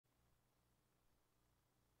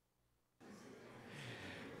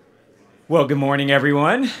Well, good morning,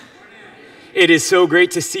 everyone. It is so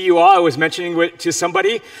great to see you all. I was mentioning to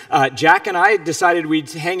somebody, Jack and I decided we'd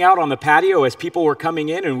hang out on the patio as people were coming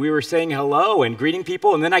in, and we were saying hello and greeting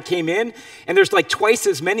people, and then I came in, and there's like twice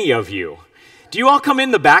as many of you. Do you all come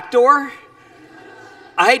in the back door?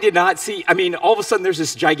 I did not see, all of a sudden there's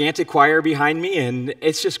this gigantic choir behind me, and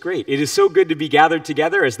it's just great. It is so good to be gathered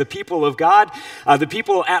together as the people of God, the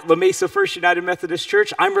people at La Mesa First United Methodist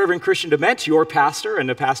Church. I'm Reverend Christian DeMent, your pastor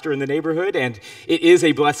and a pastor in the neighborhood, and it is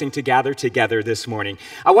a blessing to gather together this morning.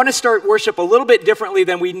 I want to start worship a little bit differently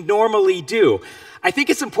than we normally do. I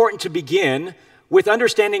think it's important to begin with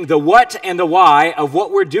understanding the what and the why of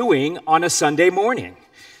what we're doing on a Sunday morning.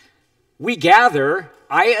 We gather,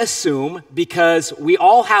 I assume, because we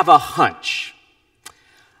all have a hunch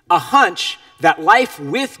that life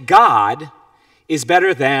with God is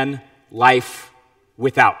better than life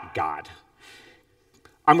without God.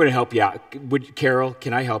 I'm going to help you out. Carol,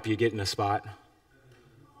 can I help you get in a spot?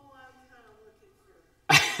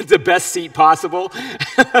 The best seat possible.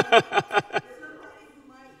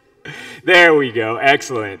 There we go.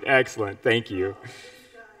 Excellent. Thank you.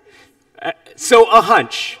 So a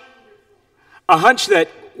hunch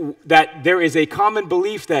that there is a common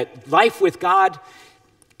belief that life with God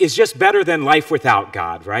is just better than life without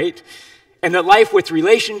God, right? And that life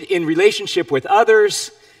in relationship with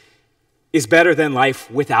others is better than life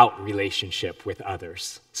without relationship with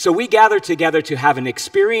others. So we gather together to have an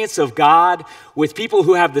experience of God with people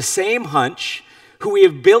who have the same hunch, who we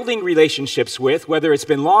have building relationships with, whether it's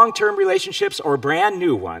been long-term relationships or brand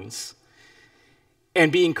new ones, and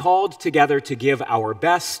being called together to give our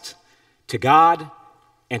best to God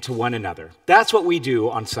and to one another. That's what we do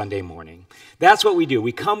on Sunday morning. That's what we do.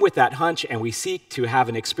 We come with that hunch and we seek to have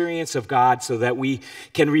an experience of God so that we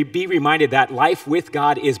can be reminded that life with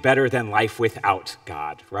God is better than life without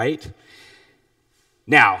God, right?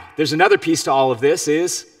 Now, there's another piece to all of this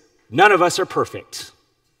is none of us are perfect,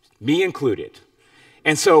 me included.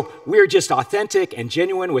 And so we're just authentic and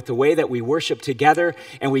genuine with the way that we worship together,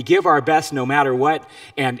 and we give our best no matter what,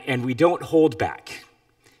 and we don't hold back.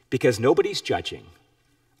 Because nobody's judging.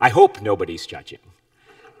 I hope nobody's judging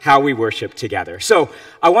how we worship together. So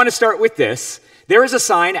I want to start with this. There is a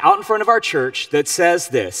sign out in front of our church that says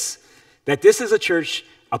this, that this is a church,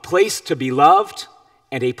 a place to be loved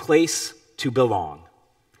and a place to belong.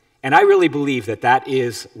 And I really believe that that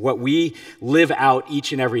is what we live out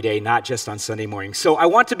each and every day, not just on Sunday morning. So I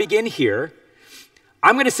want to begin here.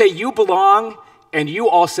 I'm going to say you belong, and you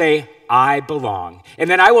all say, I belong. And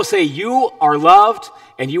then I will say, you are loved,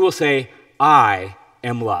 and you will say, I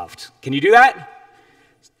am loved. Can you do that?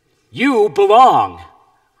 You belong.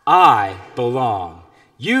 I belong.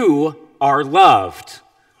 You are loved.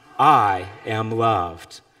 I am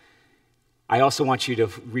loved. I also want you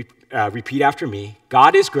to repeat after me.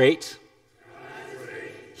 God is great.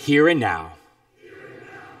 Here and now.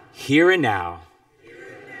 Here and now.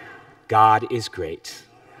 God is great.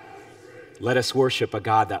 Let us worship a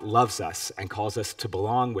God that loves us and calls us to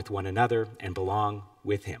belong with one another and belong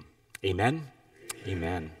with him. Amen?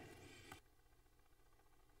 Amen.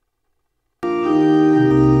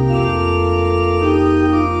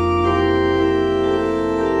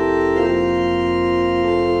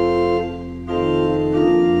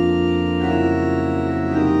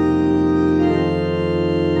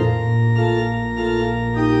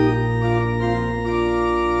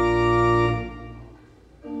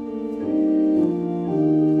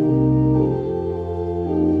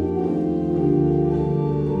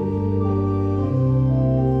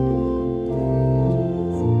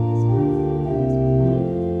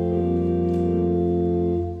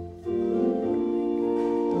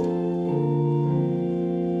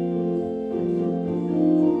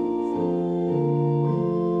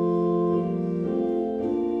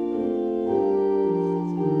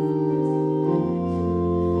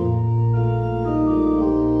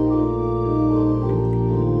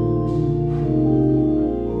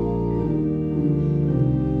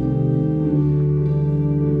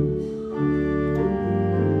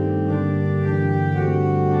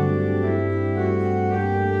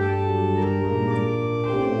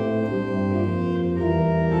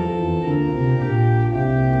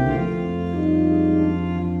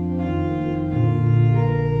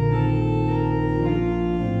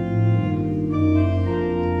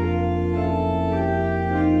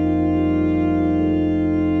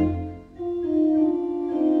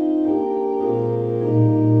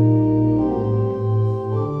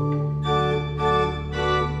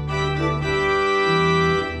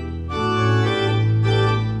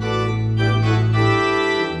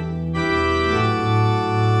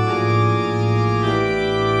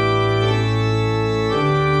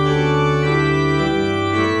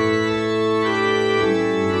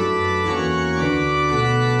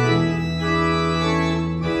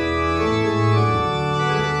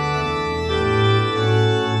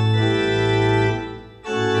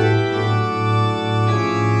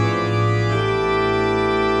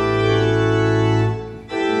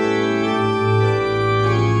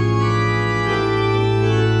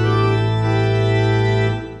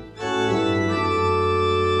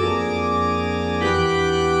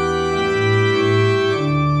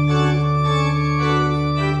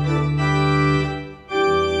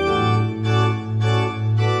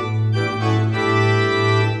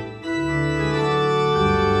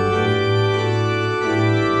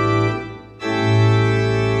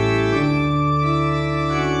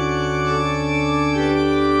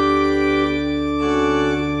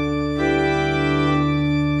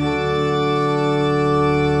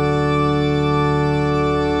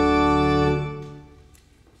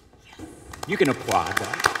 can applaud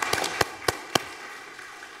that.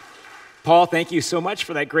 Paul, thank you so much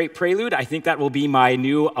for that great prelude. I think that will be my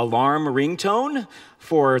new alarm ringtone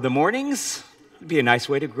for the mornings. It'd be a nice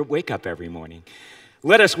way to wake up every morning.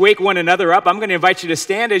 Let us wake one another up. I'm going to invite you to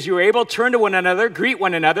stand as you are able, turn to one another, greet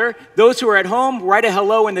one another. Those who are at home, write a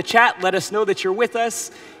hello in the chat. Let us know that you're with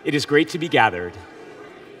us. It is great to be gathered.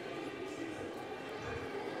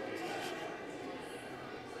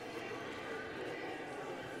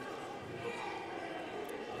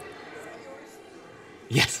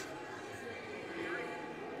 Yes.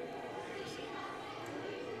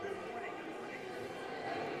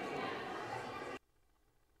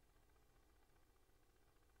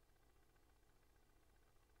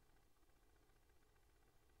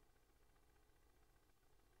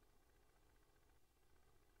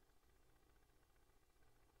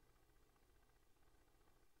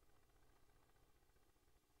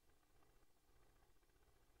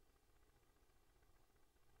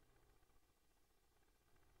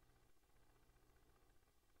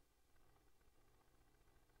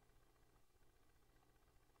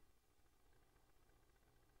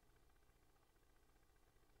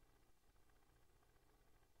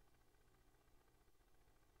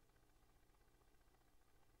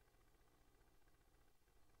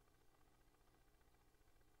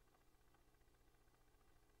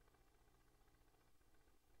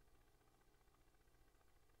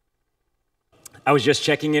 I was just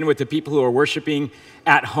checking in with the people who are worshiping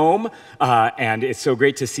at home, and it's so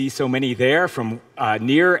great to see so many there from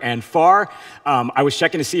near and far. I was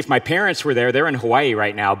checking to see if my parents were there. They're in Hawaii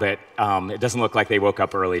right now, but it doesn't look like they woke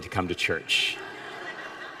up early to come to church.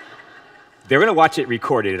 They're going to watch it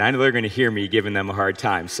recorded, and I know they're going to hear me giving them a hard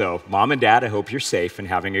time. So, Mom and Dad, I hope you're safe and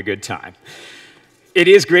having a good time. It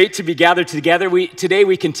is great to be gathered together. Today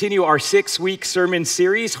we continue our 6-week sermon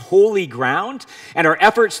series, Holy Ground, and our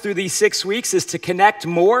efforts through these 6 weeks is to connect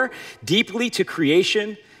more deeply to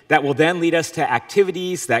creation that will then lead us to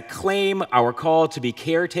activities that claim our call to be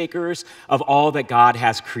caretakers of all that God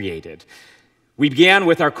has created. We began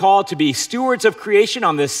with our call to be stewards of creation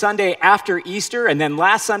on this Sunday after Easter, and then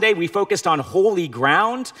last Sunday we focused on holy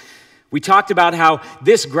ground. We talked about how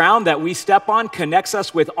this ground that we step on connects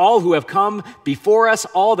us with all who have come before us,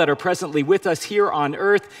 all that are presently with us here on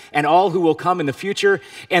earth, and all who will come in the future.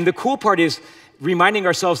 And the cool part is reminding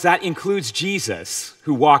ourselves that includes Jesus,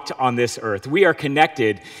 who walked on this earth. We are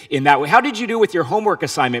connected in that way. How did you do with your homework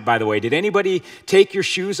assignment, by the way? Did anybody take your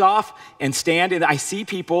shoes off and stand? And I see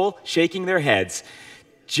people shaking their heads.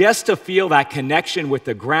 Just to feel that connection with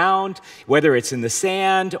the ground, whether it's in the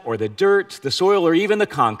sand or the dirt, the soil, or even the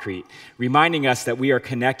concrete, reminding us that we are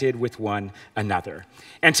connected with one another.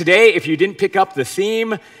 And today, if you didn't pick up the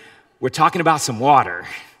theme, we're talking about some water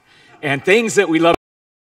and things that we love.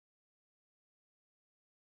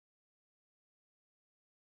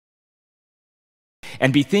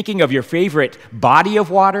 And be thinking of your favorite body of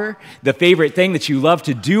water, the favorite thing that you love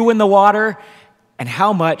to do in the water, and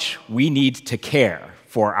how much we need to care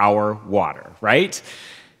for our water, right?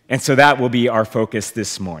 And so that will be our focus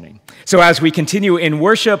this morning. So as we continue in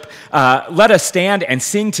worship, let us stand and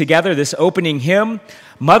sing together this opening hymn,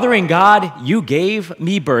 Mothering God, You Gave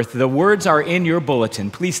Me Birth. The words are in your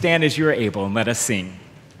bulletin. Please stand as you are able and let us sing.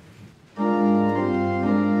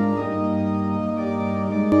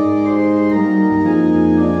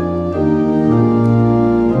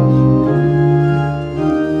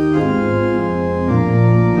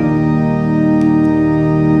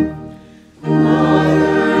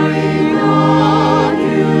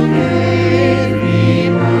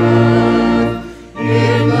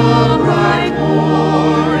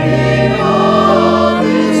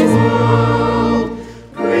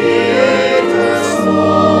 Creators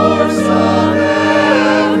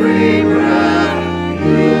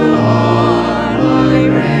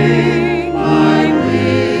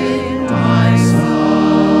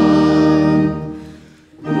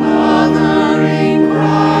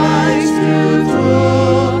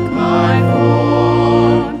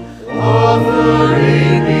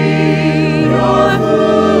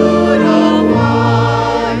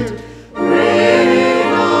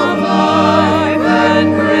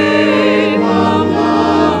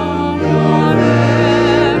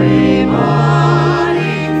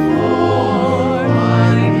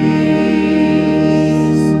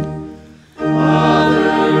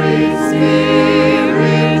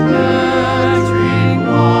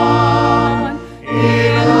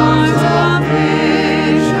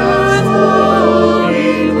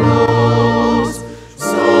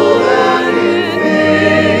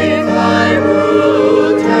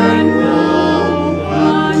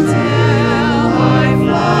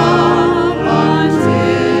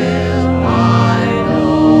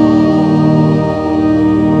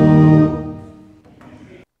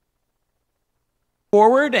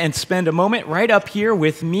and spend a moment right up here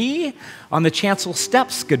with me on the chancel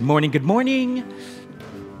steps. Good morning, good morning.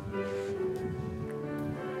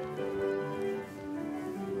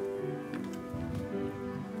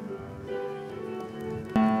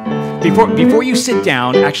 Before you sit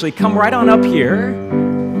down, actually come right on up here.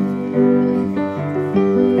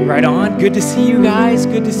 Right on. Good to see you guys.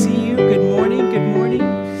 Good to see you. Good morning. Good morning.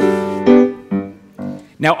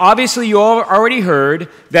 Now, obviously, you all already heard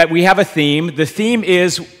that we have a theme. The theme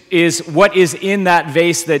is what is in that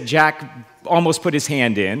vase that Jack almost put his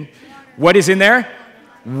hand in. What is in there?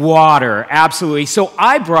 Water, absolutely. So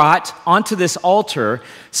I brought onto this altar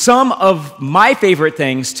some of my favorite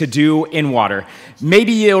things to do in water.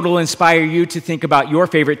 Maybe it'll inspire you to think about your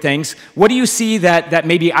favorite things. What do you see that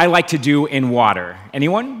maybe I like to do in water?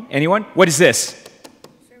 Anyone? Anyone? What is this?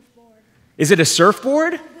 Surfboard. Is it a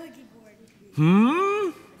surfboard? Boogie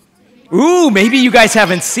board. Ooh, maybe you guys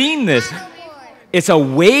haven't seen this. It's a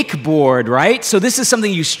wakeboard, right? So this is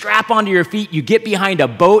something you strap onto your feet. You get behind a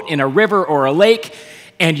boat in a river or a lake,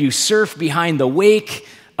 and you surf behind the wake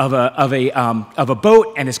of a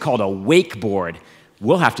boat, and it's called a wakeboard.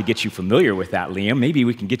 We'll have to get you familiar with that, Liam. Maybe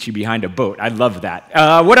we can get you behind a boat. I love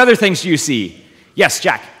that. What other things do you see? Yes,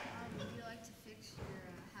 Jack. Would you like to fix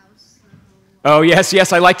your house? Oh,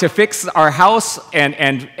 yes, I like to fix our house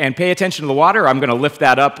and pay attention to the water. I'm going to lift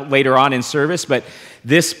that up later on in service, but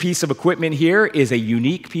this piece of equipment here is a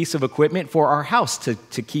unique piece of equipment for our house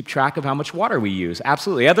to keep track of how much water we use.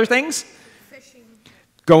 Absolutely. Other things? Fishing.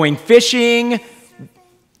 Going fishing,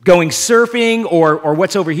 going surfing, or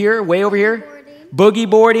what's over here, way over here? Boogie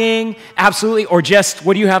boarding, absolutely. Or just,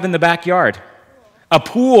 what do you have in the backyard? A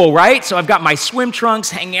pool, right? So I've got my swim trunks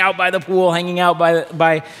hanging out by the pool, hanging out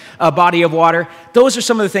by a body of water. Those are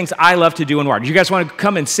some of the things I love to do in water. Do you guys want to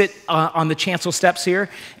come and sit on the chancel steps here?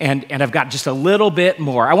 And I've got just a little bit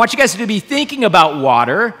more. I want you guys to be thinking about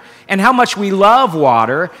water and how much we love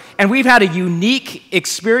water. And we've had a unique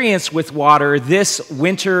experience with water this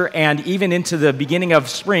winter and even into the beginning of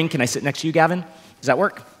spring. Can I sit next to you, Gavin? Does that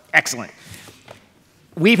work? Excellent.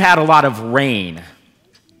 We've had a lot of rain.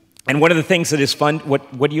 And one of the things that is fun,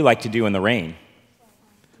 what do you like to do in the rain?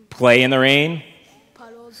 Play in the rain?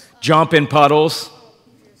 Puddles. Jump in puddles?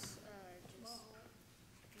 Just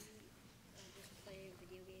play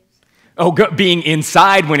video games. Oh, being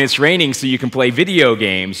inside when it's raining so you can play video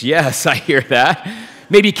games. Yes, I hear that.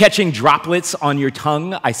 Maybe catching droplets on your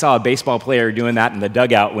tongue. I saw a baseball player doing that in the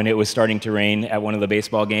dugout when it was starting to rain at one of the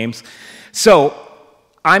baseball games. So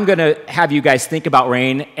I'm going to have you guys think about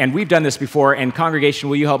rain, and we've done this before, and congregation,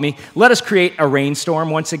 will you help me? Let us create a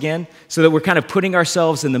rainstorm once again so that we're kind of putting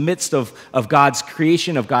ourselves in the midst of God's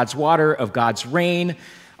creation, of God's water, of God's rain.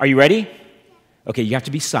 Are you ready? Okay, you have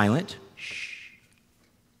to be silent. Shh.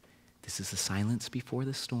 This is the silence before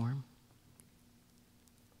the storm.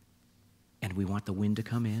 And we want the wind to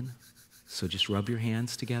come in, so just rub your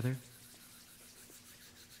hands together.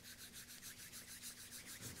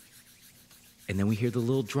 And then we hear the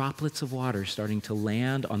little droplets of water starting to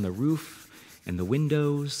land on the roof and the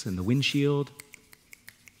windows and the windshield.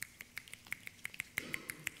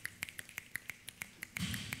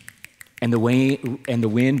 And the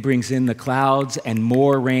wind brings in the clouds and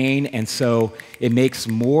more rain, and so it makes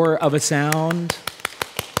more of a sound.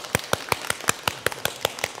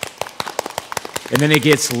 And then it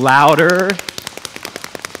gets louder.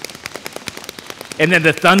 And then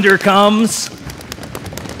the thunder comes.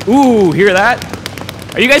 Ooh, hear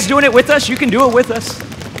that? Are you guys doing it with us? You can do it with us.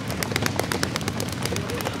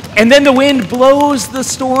 And then the wind blows the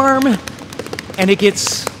storm, and it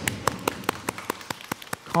gets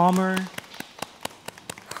calmer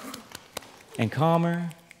and calmer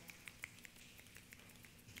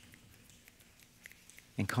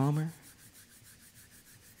and calmer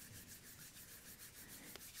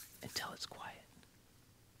until it's quiet.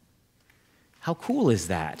 How cool is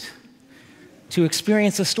that? To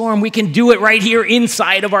experience a storm, we can do it right here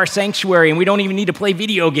inside of our sanctuary, and we don't even need to play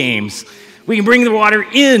video games. We can bring the water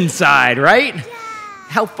inside, right? Yeah.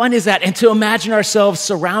 How fun is that? And to imagine ourselves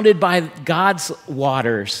surrounded by God's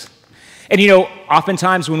waters. And you know,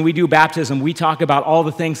 oftentimes when we do baptism, we talk about all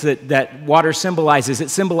the things that water symbolizes. It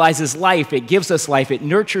symbolizes life. It gives us life. It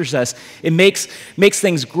nurtures us. It makes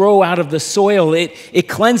things grow out of the soil. It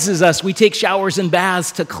cleanses us. We take showers and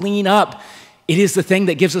baths to clean up. It is the thing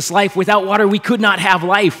that gives us life. Without water, we could not have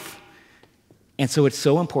life. And so it's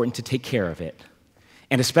so important to take care of it.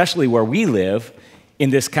 And especially where we live,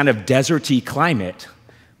 in this kind of deserty climate,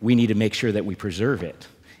 we need to make sure that we preserve it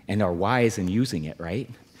and are wise in using it, right?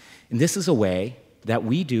 And this is a way that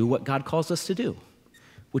we do what God calls us to do,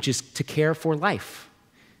 which is to care for life,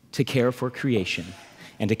 to care for creation.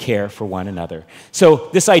 and to care for one another. So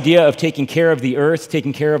this idea of taking care of the earth,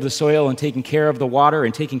 taking care of the soil, and taking care of the water,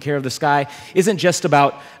 and taking care of the sky isn't just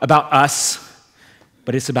about us,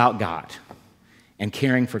 but it's about God and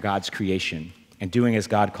caring for God's creation and doing as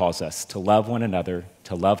God calls us, to love one another,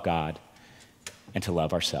 to love God, and to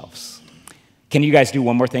love ourselves. Can you guys do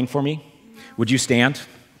one more thing for me? Would you stand?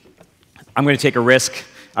 I'm going to take a risk.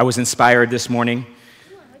 I was inspired this morning.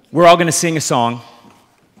 We're all going to sing a song,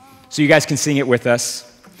 so you guys can sing it with us.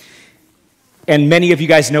 And many of you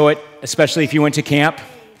guys know it, especially if you went to camp.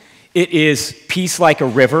 It is Peace Like a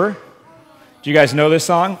River. Do you guys know this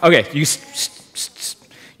song? Okay,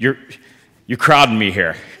 you're crowding me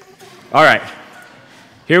here. All right,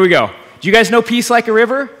 here we go. Do you guys know Peace Like a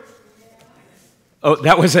River? Oh,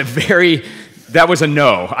 that was a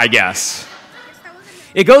no, I guess.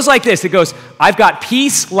 It goes like this. It goes, I've got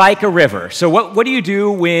peace like a river. So what do you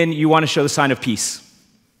do when you want to show the sign of peace?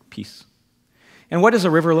 Peace. And what does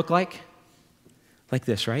a river look like? Like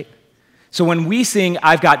this, right? So when we sing,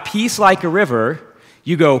 I've got peace like a river,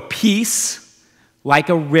 you go, peace like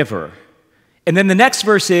a river. And then the next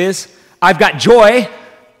verse is, I've got joy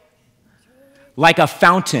like a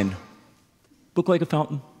fountain. Look like a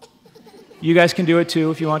fountain. You guys can do it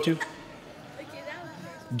too if you want to.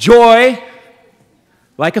 Joy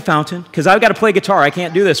like a fountain, because I've got to play guitar. I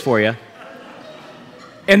can't do this for you.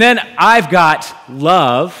 And then I've got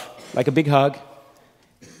love, like a big hug,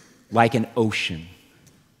 like an ocean.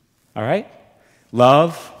 All right?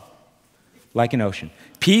 Love like an ocean.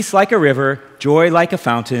 Peace like a river, joy like a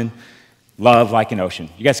fountain, love like an ocean.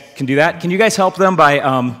 You guys can do that? Can you guys help them by,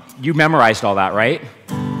 you memorized all that, right?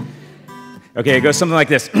 Okay, it goes something like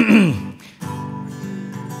this.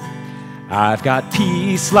 I've got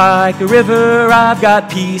peace like a river, I've got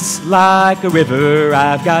peace like a river,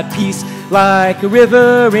 I've got peace like a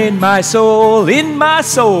river in my soul, in my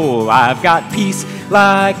soul. I've got peace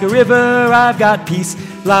like a river, I've got peace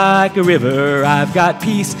like a river, I've got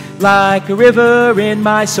peace like a river in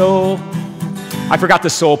my soul. I forgot the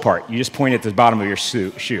soul part. You just point at the bottom of your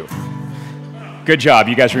shoe. Good job,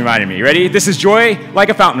 you guys reminded me. Ready? This is joy like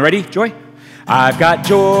a fountain. Ready? Joy? I've got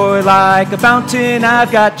joy like a fountain,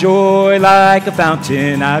 I've got joy like a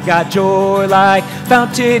fountain, I've got joy like a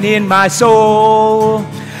fountain in my soul.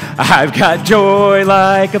 I've got joy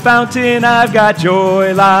like a fountain, I've got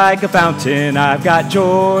joy like a fountain, I've got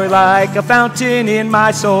joy like a fountain in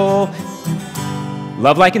my soul.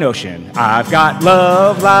 Love like an ocean. I've got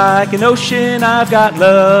love like an ocean, I've got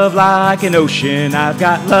love like an ocean, I've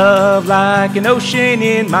got love like an ocean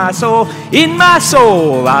in my soul. In my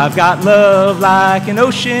soul, I've got love like an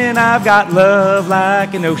ocean, I've got love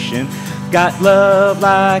like an ocean, got love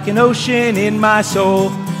like an ocean in my soul.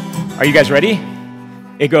 Are you guys ready?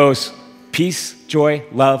 It goes peace, joy,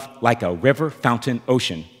 love like a river, fountain,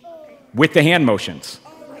 ocean with the hand motions.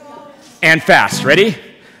 And fast. Ready?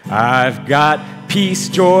 I've got peace,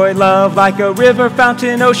 joy, love like a river,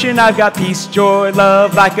 fountain, ocean. I've got peace, joy,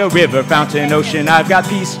 love like a river, fountain, ocean. I've got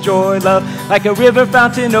peace, joy, love like a river,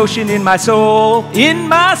 fountain, ocean in my soul, in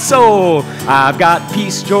my soul. I've got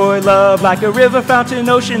peace, joy, love like a river, fountain,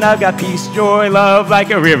 ocean. I've got peace, joy, love like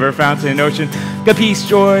a river, fountain, ocean. Got peace,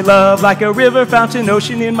 joy, love like a river, fountain,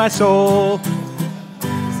 ocean in my soul.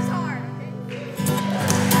 This is hard.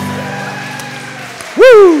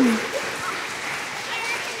 Woo!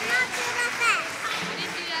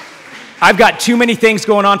 I've got too many things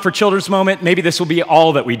going on for Children's Moment. Maybe this will be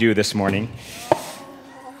all that we do this morning.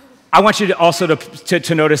 I want you to also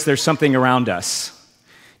to notice there's something around us.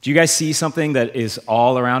 Do you guys see something that is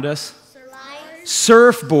all around us?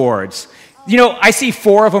 Surfboards. You know, I see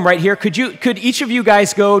 4 of them right here. Could each of you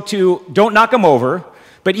guys go to, don't knock them over,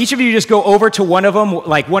 but each of you just go over to one of them,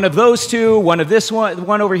 like one of those 2, one of this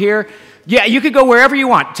one over here. Yeah, you could go wherever you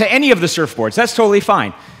want, to any of the surfboards. That's totally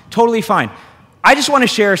fine. Totally fine. I just want to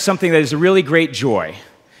share something that is a really great joy.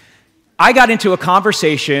 I got into a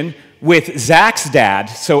conversation with Zach's dad.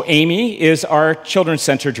 So Amy is our Children's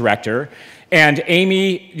Center director. And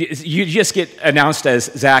Amy, you just get announced as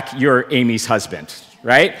Zach, you're Amy's husband,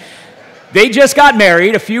 right? They just got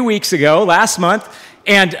married a few weeks ago, last month.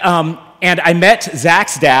 And I met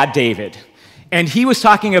Zach's dad, David. And he was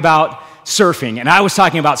talking about surfing, and I was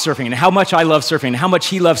talking about surfing, and how much I love surfing, and how much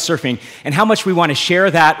he loves surfing, and how much we want to share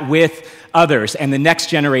that with others and the next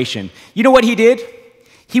generation. You know what he did?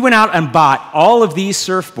 He went out and bought all of these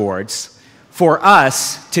surfboards for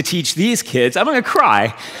us to teach these kids. I'm going to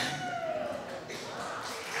cry.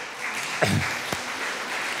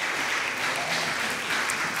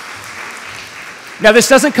 Now, this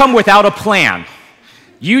doesn't come without a plan.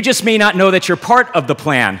 You just may not know that you're part of the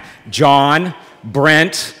plan. John,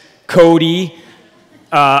 Brent, Cody,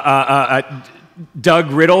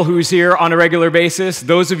 Doug Riddle, who's here on a regular basis,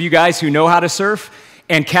 those of you guys who know how to surf,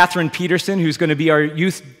 and Catherine Peterson, who's going to be our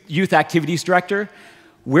youth activities director.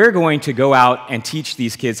 We're going to go out and teach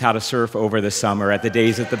these kids how to surf over the summer at the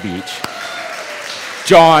Days at the Beach.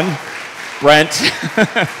 John, Brent,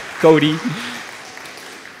 Cody.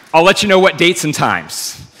 I'll let you know what dates and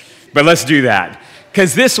times, but let's do that,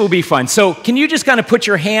 because this will be fun. So can you just kind of put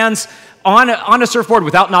your hands on a surfboard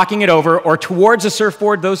without knocking it over, or towards a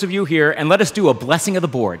surfboard, those of you here, and let us do a blessing of the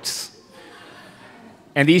boards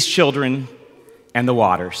and these children and the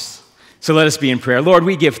waters. So let us be in prayer. Lord,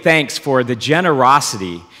 we give thanks for the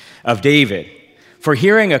generosity of David, for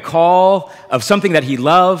hearing a call of something that he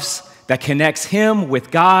loves, that connects him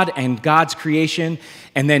with God and God's creation,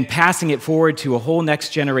 and then passing it forward to a whole next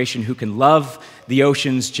generation who can love the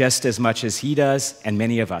oceans just as much as he does, and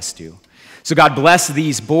many of us do. So God, bless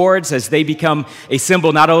these boards as they become a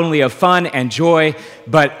symbol not only of fun and joy,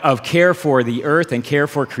 but of care for the earth and care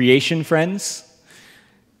for creation, friends.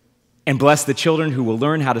 And bless the children who will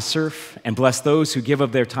learn how to surf, and bless those who give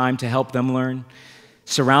of their time to help them learn.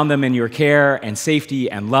 Surround them in your care and safety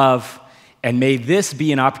and love, and may this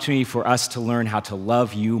be an opportunity for us to learn how to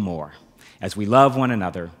love you more as we love one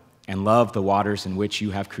another and love the waters in which you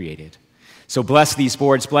have created. So bless these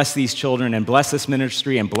boards, bless these children, and bless this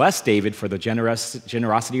ministry, and bless David for the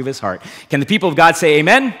generosity of his heart. Can the people of God say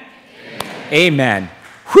amen? Amen. Amen.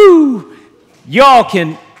 Whew! Y'all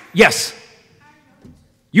can, yes.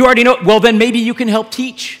 You already know, well then maybe you can help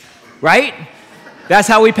teach, right? That's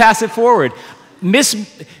how we pass it forward. Miss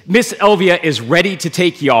Elvia is ready to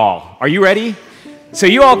take y'all. Are you ready? So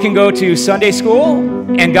you all can go to Sunday school,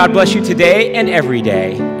 and God bless you today and every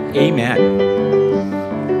day. Amen.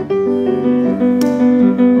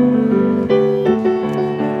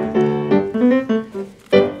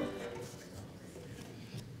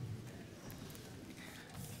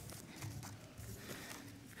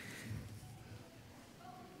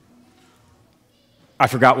 I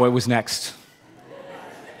forgot what was next.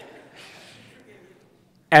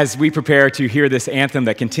 As we prepare to hear this anthem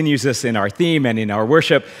that continues us in our theme and in our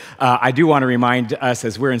worship, I do want to remind us,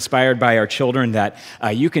 as we're inspired by our children, that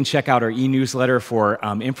you can check out our e-newsletter for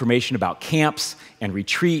information about camps and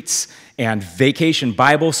retreats and Vacation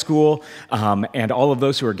Bible School, and all of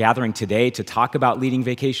those who are gathering today to talk about leading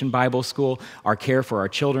Vacation Bible School, our care for our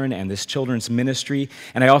children, and this children's ministry.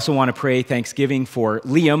 And I also want to pray thanksgiving for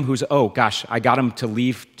Liam, who's, oh gosh, I got him to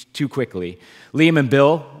leave too quickly. Liam and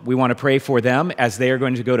Bill, we want to pray for them as they are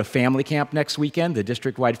going to go to family camp next weekend, the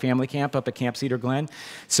district-wide family camp up at Camp Cedar Glen.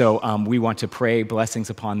 So we want to pray blessings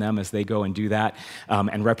upon them as they go and do that,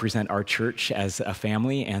 and represent our church as a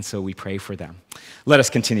family, and so we pray for them. Let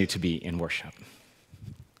us continue to be in worship.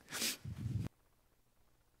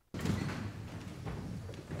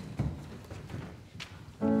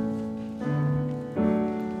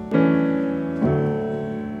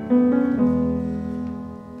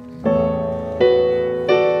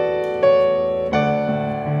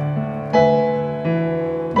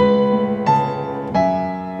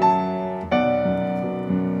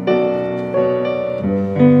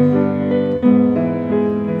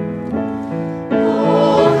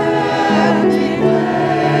 Oh,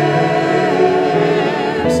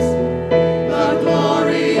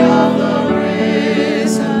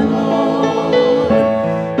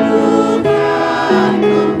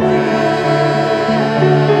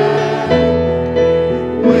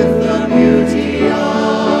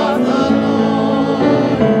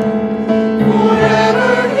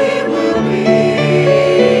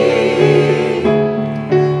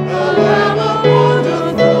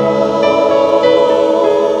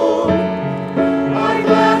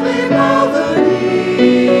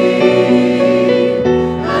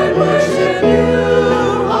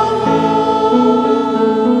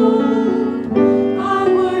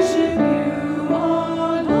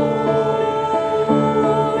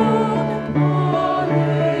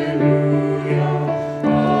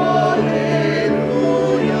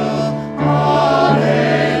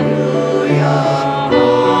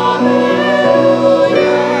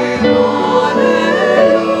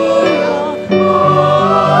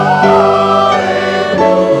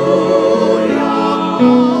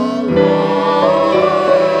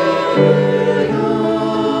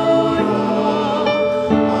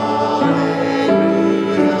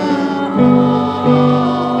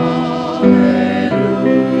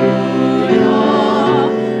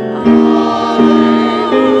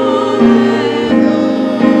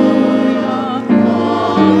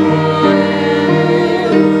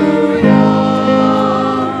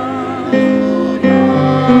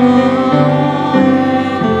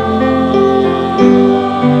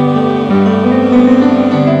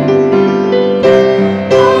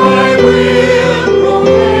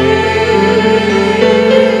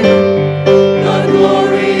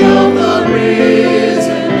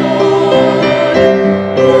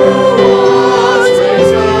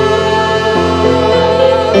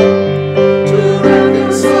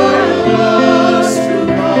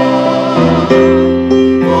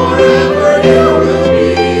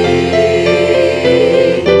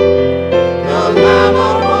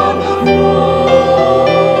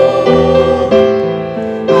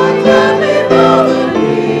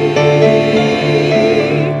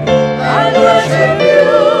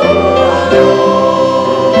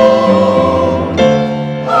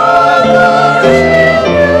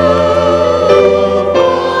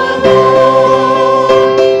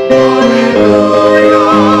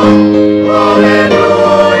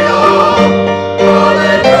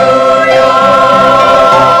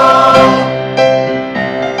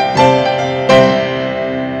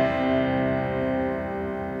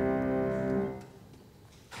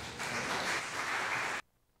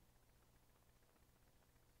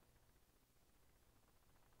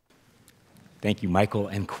 Thank you, Michael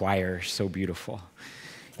and choir. So beautiful.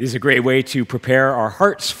 It is a great way to prepare our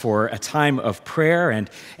hearts for a time of prayer. And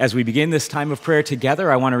as we begin this time of prayer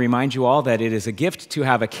together, I want to remind you all that it is a gift to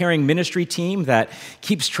have a caring ministry team that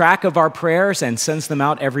keeps track of our prayers and sends them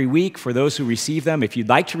out every week for those who receive them. If you'd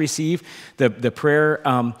like to receive the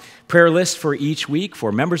prayer list for each week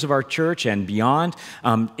for members of our church and beyond,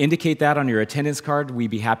 indicate that on your attendance card. We'd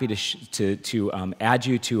be happy to add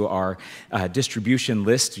you to our distribution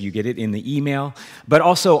list. You get it in the email. But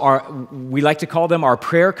also, we like to call them our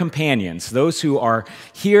prayer companions, those who are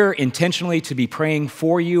here intentionally to be praying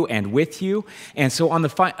for you and with you. And so on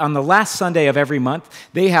the last Sunday of every month,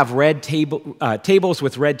 they have tables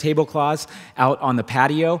with red tablecloths out on the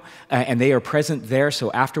patio, and they are present there. So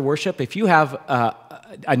after worship, if you have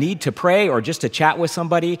a need to pray or just to chat with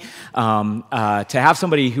somebody, to have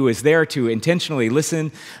somebody who is there to intentionally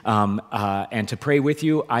listen and to pray with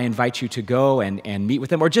you, I invite you to go and meet with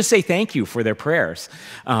them or just say thank you for their prayers.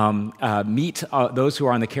 Meet those who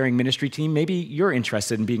are on the caring ministry team. Maybe you're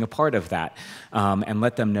interested in being a part of that, and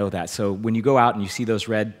let them know that. So when you go out and you see those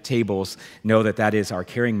red tables, know that that is our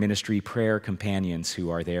caring ministry prayer companions who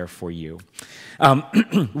are there for you.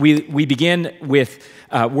 We begin with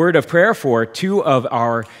a word of prayer for two of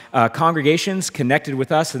our congregations connected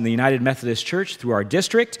with us in the United Methodist Church through our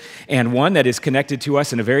district, and one that is connected to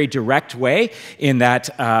us in a very direct way in that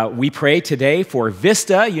we pray today for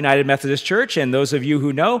Vista United Methodist Church. And those of you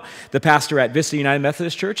who know, the pastor at Vista United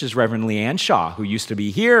Methodist Church is Reverend Leanne Shaw, who used to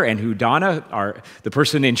be here, and who Donna, the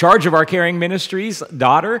person in charge of our caring ministries,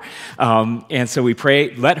 daughter. And so we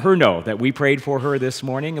pray, let her know that we prayed for her this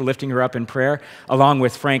morning and lifting her up in prayer, along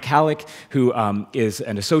with Frank Halleck, who is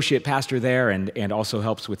an associate pastor there and also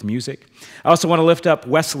helps with music. I also want to lift up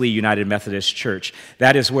Wesley United Methodist Church.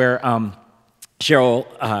 That is where Cheryl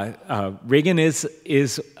Reagan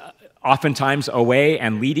is oftentimes away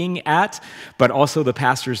and leading at, but also the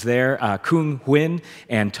pastors there, Kung Huynh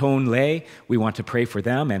and Ton Lei. We want to pray for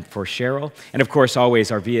them and for Cheryl. And of course, always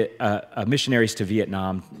our missionaries to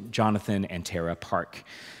Vietnam, Jonathan and Tara Park.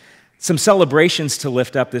 Some celebrations to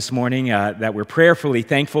lift up this morning that we're prayerfully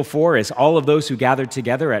thankful for is all of those who gathered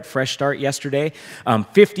together at Fresh Start yesterday.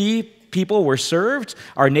 50 people were served,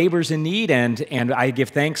 our neighbors in need, and I give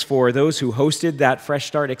thanks for those who hosted that Fresh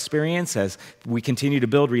Start experience as we continue to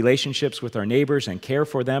build relationships with our neighbors and care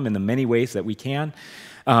for them in the many ways that we can.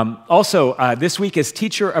 Also, this week is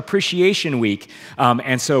Teacher Appreciation Week,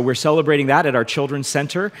 and so we're celebrating that at our Children's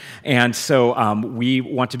Center, and so we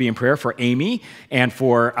want to be in prayer for Amy and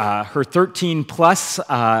for her 13-plus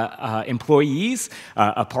employees,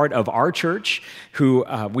 a part of our church, who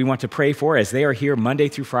we want to pray for as they are here Monday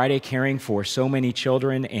through Friday caring for so many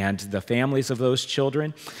children and the families of those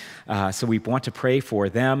children. So we want to pray for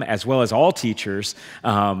them as well as all teachers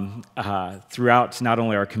throughout not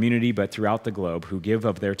only our community but throughout the globe who give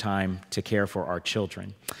of their time to care for our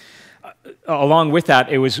children. Along with that,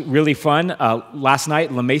 it was really fun. Last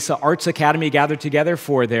night, La Mesa Arts Academy gathered together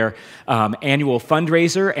for their annual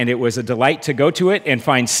fundraiser, and it was a delight to go to it and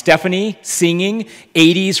find Stephanie singing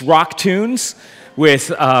 80s rock tunes with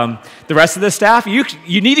the rest of the staff.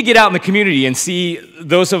 You need to get out in the community and see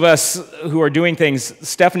those of us who are doing things.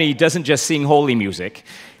 Stephanie doesn't just sing holy music.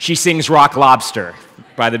 She sings Rock Lobster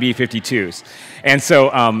by the B-52s. And so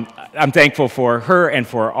I'm thankful for her and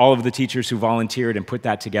for all of the teachers who volunteered and put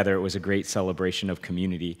that together. It was a great celebration of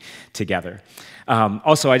community together.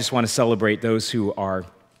 Also, I just want to celebrate those who are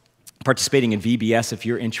participating in VBS. If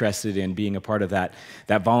you're interested in being a part of that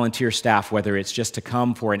volunteer staff, whether it's just to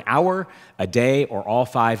come for an hour, a day, or all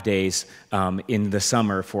 5 days in the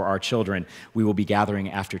summer for our children, we will be gathering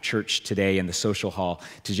after church today in the social hall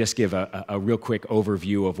to just give a real quick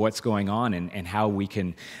overview of what's going on and how we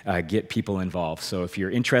can get people involved. So if you're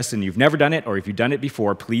interested and you've never done it, or if you've done it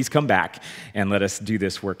before, please come back and let us do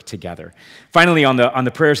this work together. Finally, on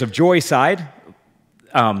the prayers of joy side,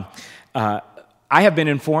 I have been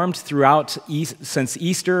informed since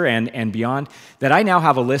Easter and beyond that I now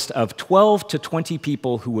have a list of 12 to 20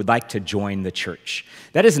 people who would like to join the church.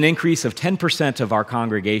 That is an increase of 10% of our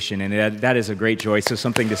congregation, and that is a great joy, so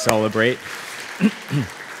something to celebrate.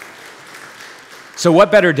 So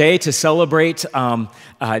what better day to celebrate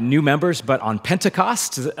new members but on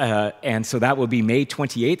Pentecost, and so that will be May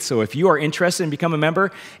 28th. So if you are interested in becoming a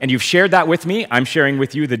member and you've shared that with me, I'm sharing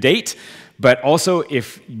with you the date. But also,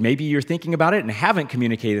 if maybe you're thinking about it and haven't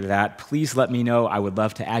communicated that, please let me know. I would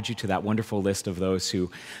love to add you to that wonderful list of those who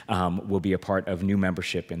will be a part of new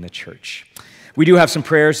membership in the church. We do have some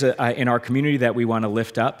prayers in our community that we want to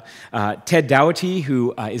lift up. Ted Dougherty,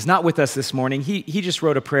 who is not with us this morning, he just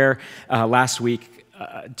wrote a prayer last week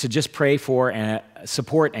to just pray for and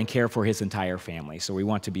support and care for his entire family. So we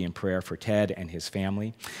want to be in prayer for Ted and his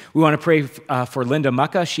family. We want to pray for Linda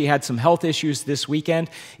Mucka. She had some health issues this weekend,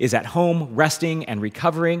 is at home resting and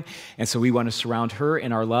recovering, and so we want to surround her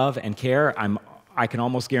in our love and care. I can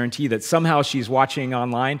almost guarantee that somehow she's watching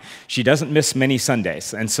online. She doesn't miss many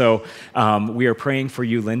Sundays. And so we are praying for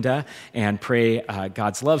you, Linda, and pray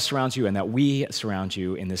God's love surrounds you and that we surround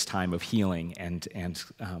you in this time of healing and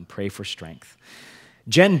pray for strength.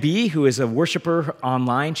 Jen B., who is a worshiper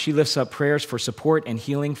online, she lifts up prayers for support and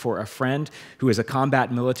healing for a friend who is a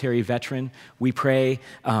combat military veteran. We pray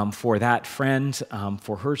for that friend,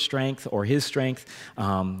 for her strength or his strength,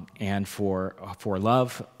 and for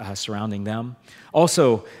love surrounding them.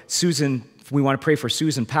 Also, Susan, we want to pray for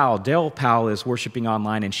Susan Powell. Dale Powell is worshiping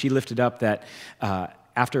online, and she lifted up that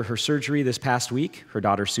after her surgery this past week, her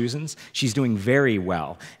daughter Susan's, she's doing very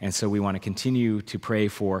well. And so we want to continue to pray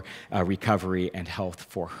for recovery and health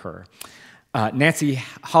for her. Nancy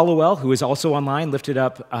Hollowell, who is also online, lifted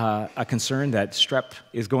up a concern that strep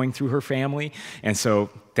is going through her family. And so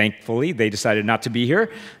thankfully, they decided not to be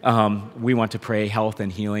here. We want to pray health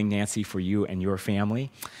and healing, Nancy, for you and your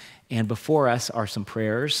family. And before us are some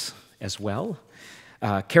prayers as well.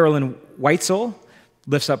 Carolyn Weitzel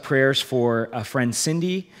lifts up prayers for a friend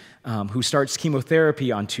Cindy, who starts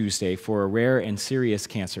chemotherapy on Tuesday for a rare and serious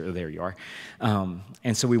cancer. Oh, there you are.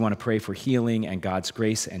 And so we want to pray for healing and God's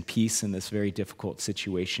grace and peace in this very difficult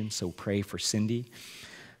situation. So pray for Cindy.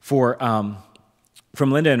 From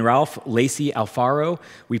Linda and Ralph, Lacey Alfaro,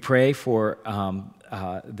 we pray for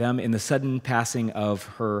them in the sudden passing of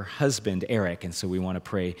her husband, Eric. And so we want to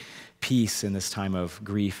pray peace in this time of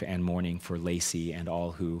grief and mourning for Lacey and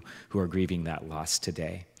all who are grieving that loss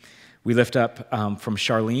today. We lift up from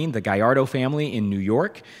Charlene, the Gallardo family in New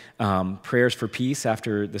York, prayers for peace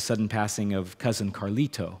after the sudden passing of cousin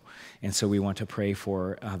Carlito. And so we want to pray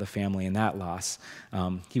for the family in that loss.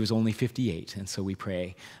 He was only 58, and so we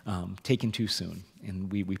pray, taken too soon,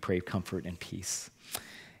 and we pray comfort and peace.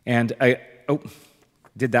 And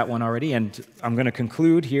did that one already, and I'm going to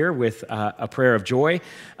conclude here with a prayer of joy.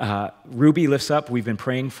 Ruby lifts up, we've been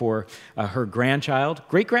praying for her grandchild,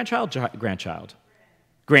 grandchild,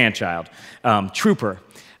 Trooper.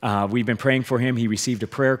 We've been praying for him. He received a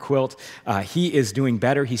prayer quilt. He is doing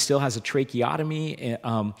better. He still has a tracheotomy,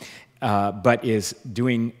 but is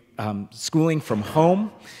doing schooling from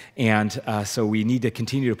home. And so we need to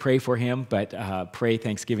continue to pray for him, but pray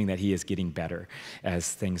thanksgiving that he is getting better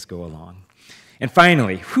as things go along. And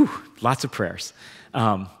finally, lots of prayers.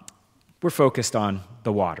 We're focused on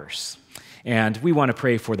the waters. And we want to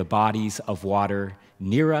pray for the bodies of water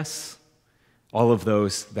near us, all of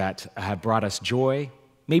those that have brought us joy.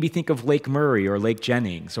 Maybe think of Lake Murray or Lake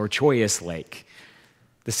Jennings or Choyas Lake,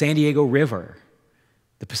 the San Diego River,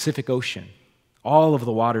 the Pacific Ocean, all of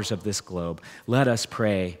the waters of this globe. Let us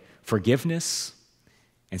pray forgiveness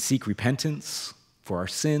and seek repentance for our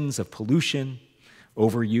sins of pollution,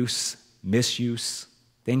 overuse, misuse,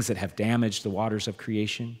 things that have damaged the waters of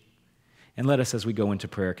creation. And let us, as we go into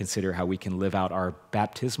prayer, consider how we can live out our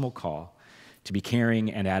baptismal call to be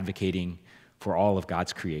caring and advocating for all of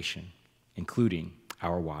God's creation, including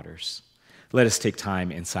our waters. Let us take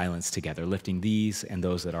time in silence together, lifting these and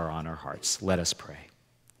those that are on our hearts. Let us pray.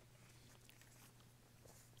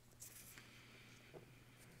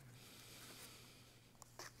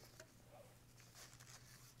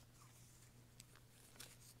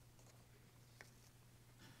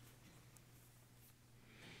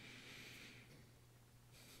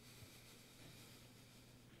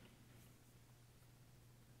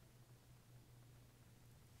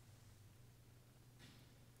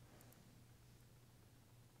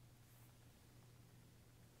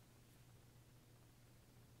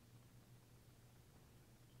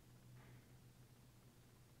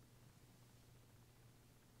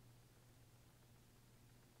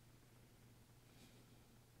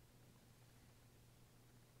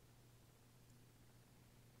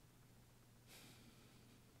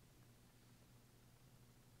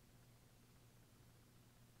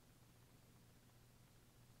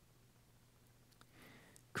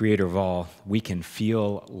 Creator of all, we can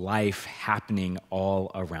feel life happening all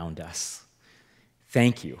around us.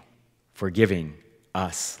 Thank you for giving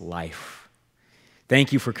us life.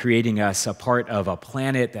 Thank you for creating us a part of a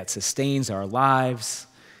planet that sustains our lives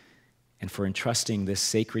and for entrusting this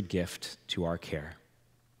sacred gift to our care.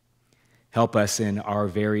 Help us in our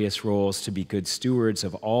various roles to be good stewards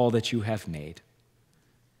of all that you have made,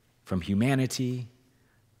 from humanity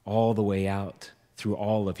all the way out through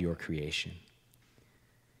all of your creation.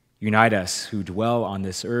 Unite us who dwell on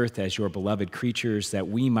this earth as your beloved creatures, that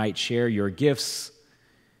we might share your gifts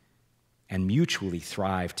and mutually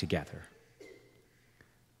thrive together.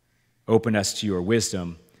 Open us to your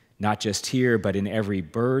wisdom, not just here, but in every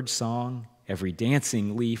bird song, every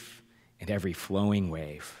dancing leaf, and every flowing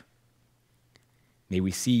wave. May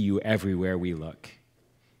we see you everywhere we look,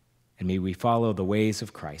 and may we follow the ways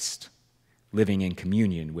of Christ, living in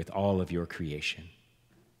communion with all of your creation.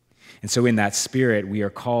 And so in that spirit, we are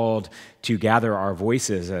called to gather our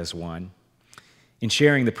voices as one in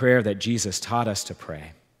sharing the prayer that Jesus taught us to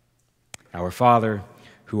pray. Our Father,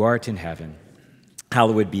 who art in heaven,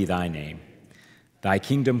 hallowed be thy name. Thy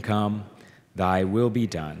kingdom come, thy will be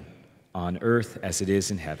done, on earth as it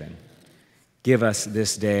is in heaven. Give us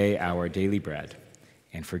this day our daily bread,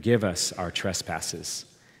 and forgive us our trespasses,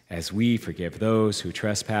 as we forgive those who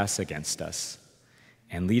trespass against us.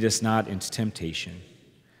 And lead us not into temptation,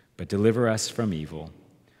 but deliver us from evil.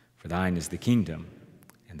 For thine is the kingdom,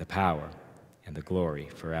 and the power, and the glory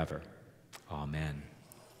forever. Amen.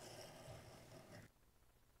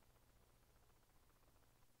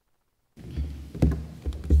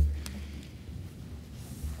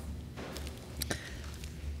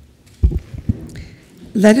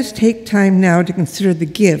 Let us take time now to consider the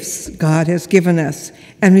gifts God has given us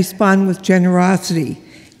and respond with generosity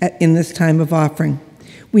in this time of offering.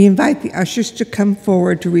 We invite the ushers to come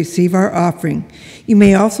forward to receive our offering. You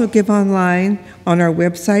may also give online on our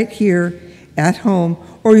website here at home,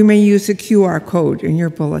 or you may use the QR code in your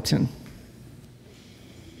bulletin.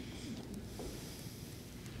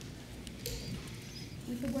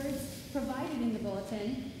 With the words provided in the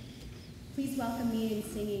bulletin, please welcome me in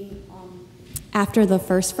singing after the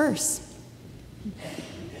first verse.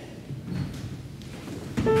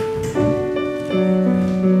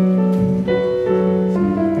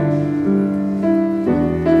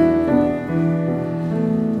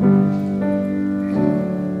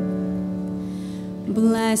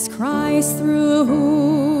 Bless Christ through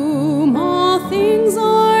whom all things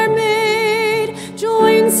are made,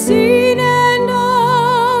 join seen and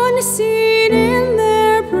unseen in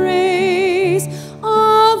their praise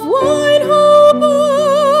of one who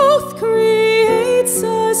both creates,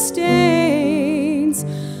 sustains,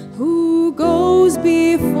 who goes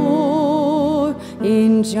before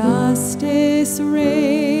in justice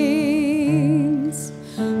reigns,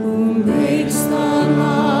 who makes the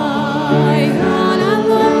light and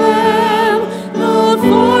the lamb, the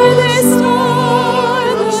farthest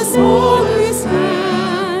star, the smallest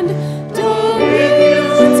hand,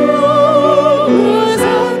 dominions, rulers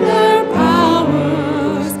and their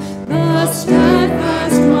powers, the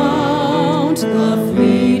steadfast mount, the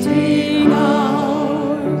fleeting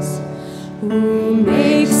hours, who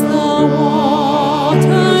makes the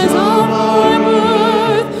waters of our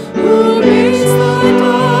birth, who makes the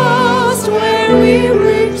dust where we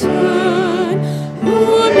return,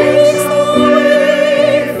 who makes the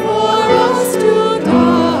way for us to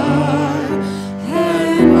die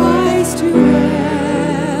and rise to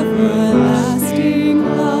everlasting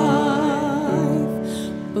life.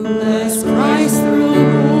 Bless Christ through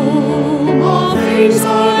whom all things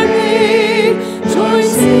are made, join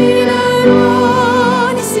seen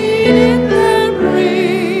and unseen in their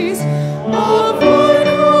praise of one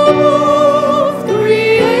who both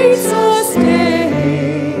creates,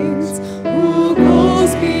 sustains, who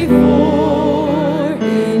goes before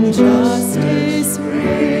in justice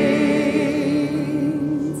reigns.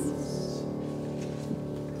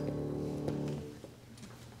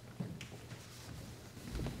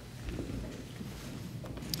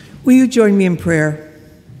 Will you join me in prayer?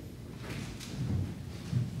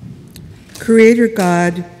 Creator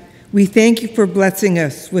God, we thank you for blessing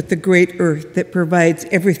us with the great earth that provides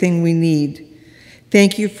everything we need.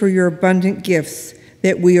 Thank you for your abundant gifts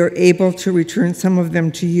that we are able to return some of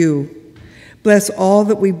them to you. Bless all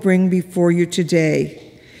that we bring before you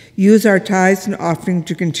today. Use our tithes and offering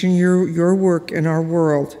to continue your work in our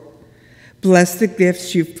world. Bless the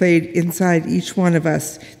gifts you've placed inside each one of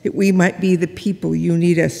us, that we might be the people you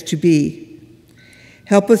need us to be.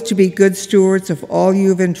 Help us to be good stewards of all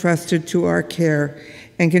you've entrusted to our care,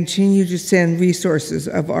 and continue to send resources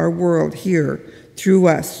of our world here through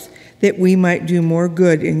us, that we might do more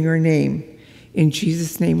good in your name. In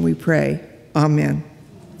Jesus' name we pray. Amen.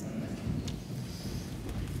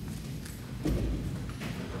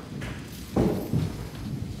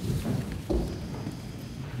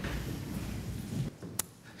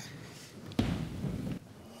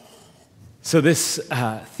 So this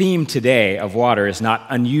theme today of water is not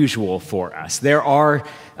unusual for us. There are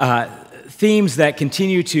themes that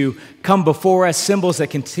continue to come before us, symbols that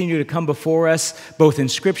continue to come before us, both in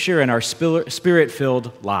Scripture and our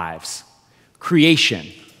spirit-filled lives. Creation,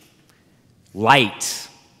 light,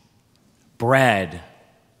 bread,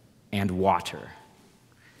 and water.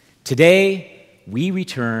 Today, we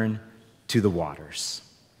return to the waters.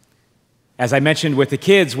 As I mentioned with the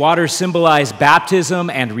kids, waters symbolize baptism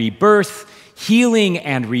and rebirth, healing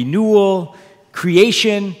and renewal,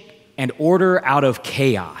 creation and order out of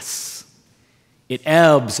chaos. It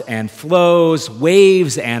ebbs and flows,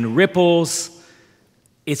 waves and ripples.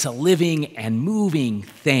 It's a living and moving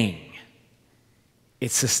thing.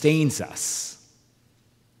 It sustains us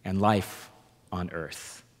and life on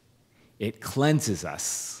earth. It cleanses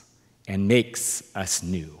us and makes us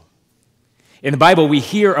new. In the Bible, we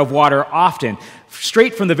hear of water often.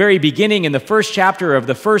 Straight from the very beginning, in the first chapter of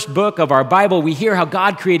the first book of our Bible, we hear how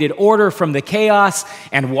God created order from the chaos,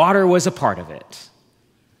 and water was a part of it.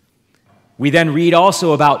 We then read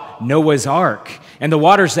also about Noah's Ark and the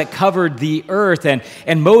waters that covered the earth,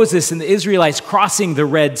 and Moses and the Israelites crossing the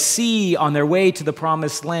Red Sea on their way to the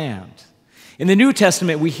Promised Land. In the New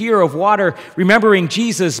Testament, we hear of water remembering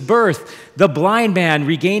Jesus' birth, the blind man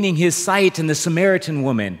regaining his sight, and the Samaritan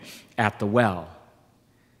woman at the well.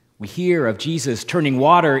 We hear of Jesus turning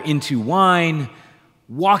water into wine,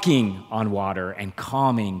 walking on water, and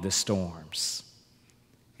calming the storms.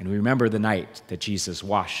 And we remember the night that Jesus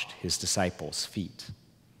washed his disciples' feet.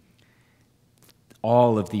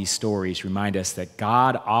 All of these stories remind us that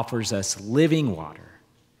God offers us living water,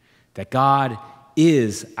 that God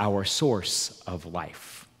is our source of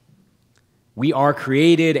life. We are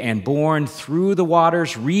created and born through the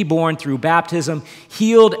waters, reborn through baptism,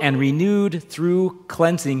 healed and renewed through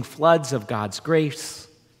cleansing floods of God's grace,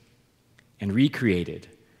 and recreated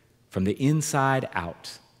from the inside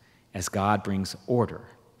out as God brings order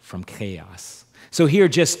from chaos. So here are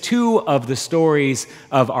just two of the stories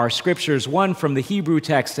of our scriptures, one from the Hebrew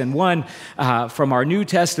text and one from our New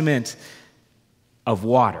Testament, of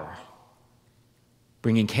water,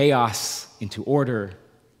 bringing chaos into order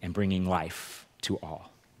and bringing life to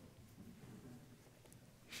all.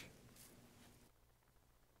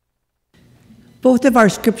 Both of our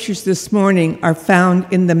scriptures this morning are found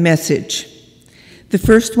in the Message. The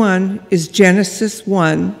first one is Genesis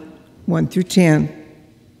 1 through 10.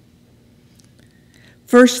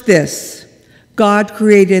 First this, God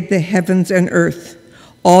created the heavens and earth,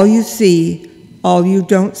 all you see, all you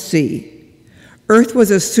don't see. Earth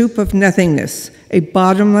was a soup of nothingness, a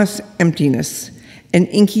bottomless emptiness, an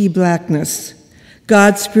inky blackness.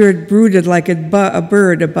 God's Spirit brooded like a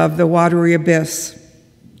bird above the watery abyss.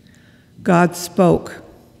 God spoke,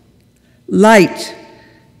 "Light,"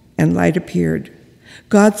 and light appeared.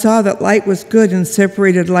 God saw that light was good and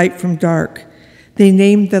separated light from dark. They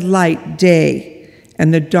named the light day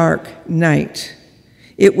and the dark night.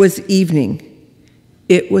 It was evening.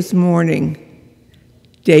 It was morning.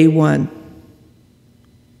 Day one.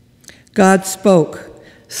 God spoke,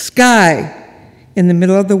 "Sky," in the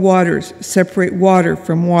middle of the waters, separate water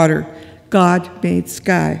from water. God made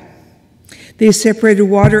sky. They separated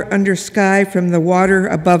water under sky from the water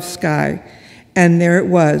above sky, and there it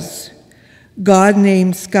was. God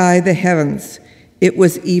named sky the heavens. It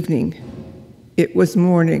was evening. It was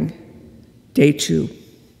morning. Day two.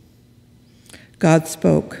 God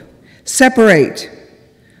spoke, "Separate.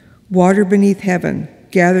 Water beneath heaven,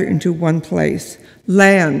 gather into one place.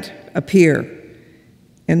 Land, appear."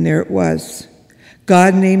 And there it was.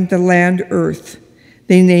 God named the land earth.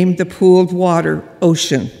 They named the pooled water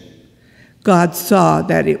ocean. God saw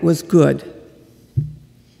that it was good.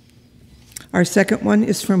 Our second one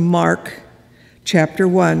is from Mark chapter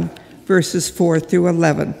 1, verses 4 through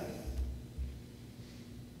 11.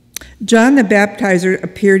 John the Baptizer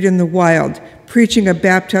appeared in the wild, preaching a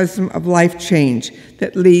baptism of life change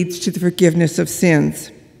that leads to the forgiveness of sins.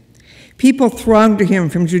 People thronged to him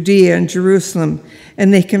from Judea and Jerusalem,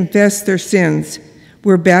 and they confessed their sins,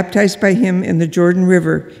 were baptized by him in the Jordan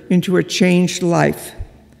River into a changed life.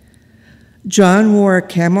 John wore a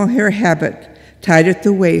camel hair habit tied at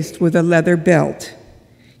the waist with a leather belt.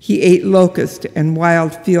 He ate locust and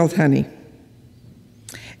wild field honey.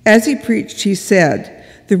 As he preached, he said,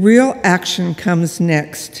 "The real action comes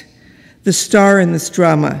next. The star in this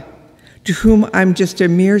drama, to whom I'm just a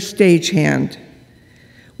mere stagehand,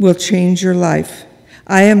 will change your life.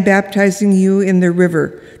 I am baptizing you in the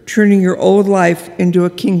river, turning your old life into a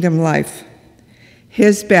kingdom life.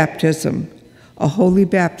 His baptism, a holy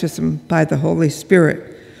baptism by the Holy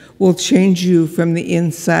Spirit, will change you from the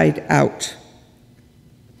inside out."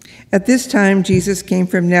 At this time, Jesus came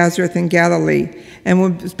from Nazareth in Galilee and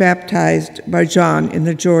was baptized by John in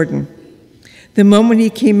the Jordan. The moment he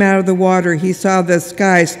came out of the water, he saw the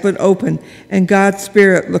sky split open and God's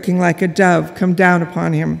Spirit, looking like a dove, come down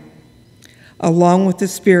upon him. Along with the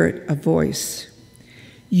Spirit, a voice,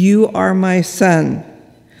 "You are my Son.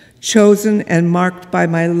 chosen and marked by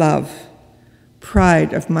my love,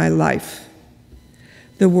 pride of my life.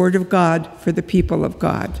 The word of God for the people of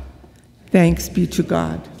God. Thanks be to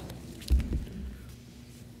God.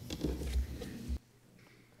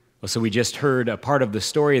 Well, so we just heard a part of the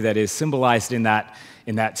story that is symbolized in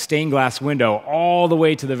that stained glass window all the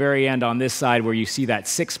way to the very end on this side where you see that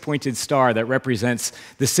six-pointed star that represents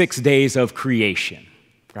the 6 days of creation,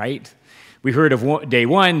 right? We heard of day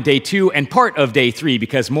 1, day 2, and part of day 3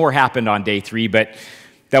 because more happened on day 3, but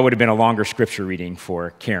that would have been a longer scripture reading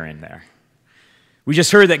for Karen there. We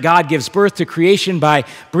just heard that God gives birth to creation by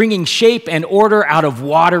bringing shape and order out of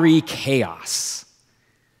watery chaos.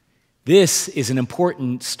 This is an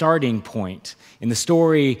important starting point in the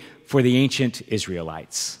story for the ancient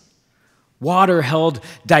Israelites. Water held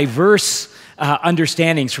diverse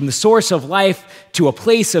understandings from the source of life to a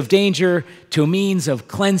place of danger to a means of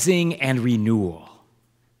cleansing and renewal.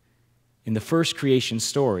 In the first creation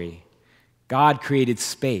story, God created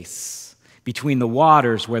space between the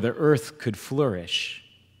waters where the earth could flourish.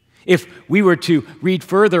 If we were to read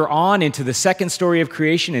further on into the second story of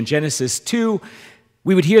creation in Genesis 2,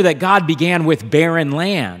 we would hear that God began with barren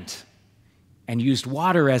land and used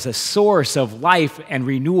water as a source of life and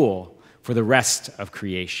renewal for the rest of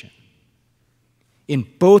creation. In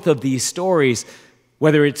both of these stories,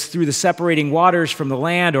 whether it's through the separating waters from the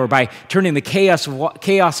land or by turning the chaos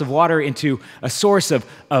of water into a source of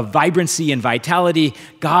vibrancy and vitality,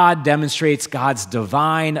 God demonstrates God's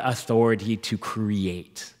divine authority to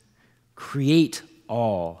create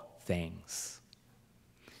all things.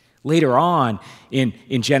 Later on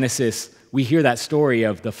in Genesis, we hear that story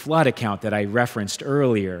of the flood account that I referenced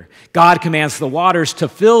earlier. God commands the waters to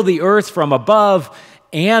fill the earth from above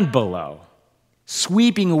and below,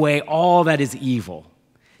 sweeping away all that is evil,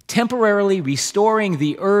 temporarily restoring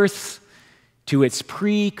the earth to its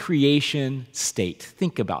pre-creation state.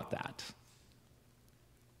 Think about that.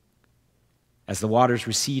 As the waters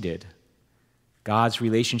receded, God's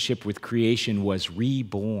relationship with creation was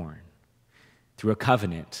reborn through a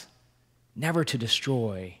covenant, never to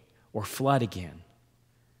destroy or flood again,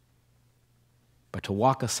 but to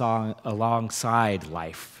walk alongside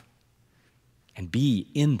life and be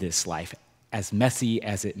in this life as messy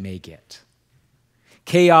as it may get.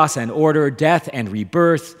 Chaos and order, death and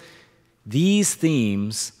rebirth, these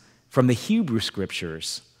themes from the Hebrew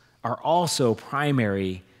scriptures are also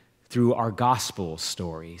primary through our gospel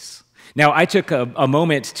stories. Now, I took a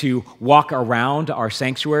moment to walk around our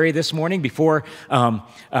sanctuary this morning before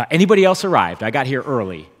anybody else arrived. I got here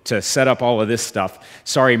early to set up all of this stuff.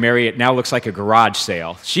 Sorry, Mary, it now looks like a garage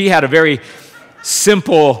sale. She had a very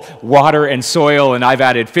simple water and soil, and I've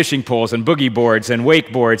added fishing poles and boogie boards and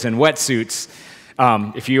wakeboards and wetsuits.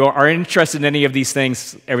 If you are interested in any of these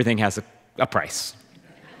things, everything has a price.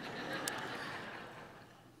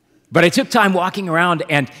 But I took time walking around,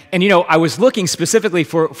 and I was looking specifically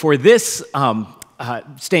for this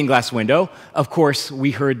stained glass window. Of course,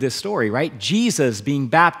 we heard this story, right? Jesus being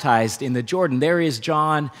baptized in the Jordan. There is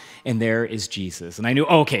John, and there is Jesus. And I knew,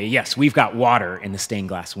 okay, yes, we've got water in the stained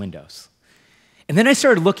glass windows. And then I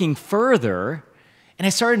started looking further, and I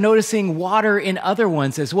started noticing water in other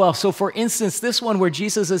ones as well. So for instance, this one where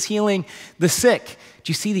Jesus is healing the sick.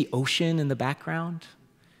 Do you see the ocean in the background?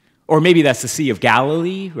 Or maybe that's the Sea of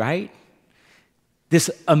Galilee, right? This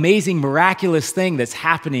amazing, miraculous thing that's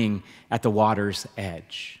happening at the water's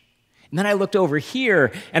edge. And then I looked over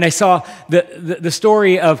here, and I saw the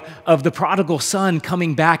story of the prodigal son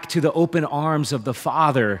coming back to the open arms of the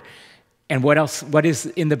Father. And what else? What is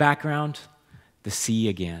in the background? The sea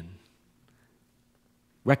again.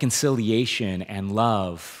 Reconciliation and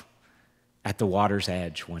love at the water's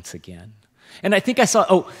edge once again. And I think I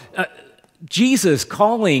saw, Jesus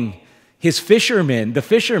calling his fishermen, the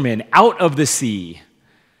fishermen, out of the sea.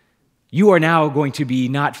 You are now going to be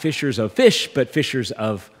not fishers of fish, but fishers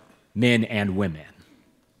of men and women.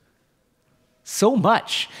 So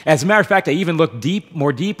much. As a matter of fact, I even looked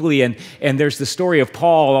more deeply, and there's the story of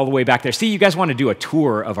Paul all the way back there. See, you guys want to do a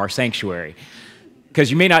tour of our sanctuary, because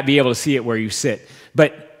you may not be able to see it where you sit.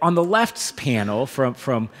 But on the left panel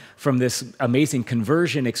from this amazing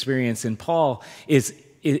conversion experience in Paul is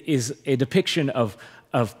a depiction of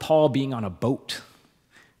Paul being on a boat,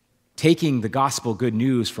 taking the gospel good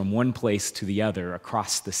news from one place to the other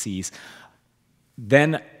across the seas.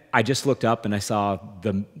 Then I just looked up and I saw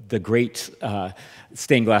the great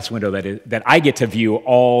stained glass window that I get to view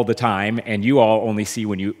all the time, and you all only see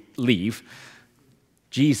when you leave,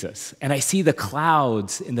 Jesus. And I see the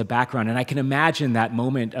clouds in the background, and I can imagine that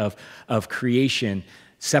moment of creation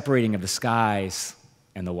separating of the skies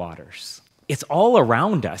and the waters. It's all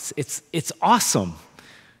around us. It's awesome.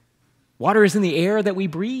 Water is in the air that we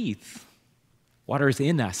breathe. Water is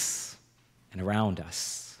in us and around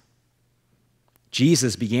us.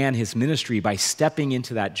 Jesus began his ministry by stepping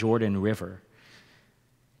into that Jordan River.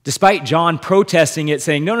 Despite John protesting it,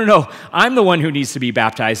 saying, no, I'm the one who needs to be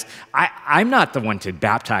baptized. I'm not the one to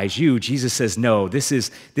baptize you. Jesus says, no, this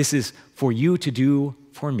is for you to do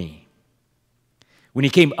for me. When he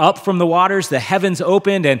came up from the waters, the heavens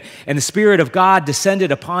opened and the Spirit of God descended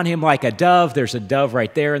upon him like a dove. There's a dove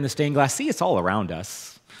right there in the stained glass. See, it's all around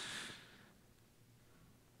us.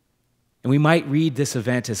 And we might read this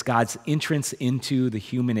event as God's entrance into the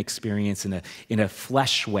human experience in a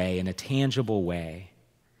flesh way, in a tangible way.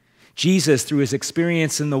 Jesus, through his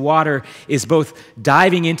experience in the water, is both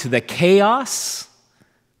diving into the chaos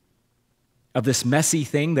of this messy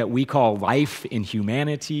thing that we call life in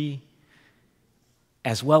humanity,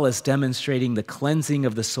 as well as demonstrating the cleansing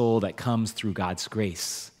of the soul that comes through God's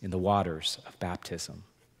grace in the waters of baptism.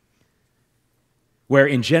 Where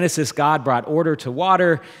in Genesis, God brought order to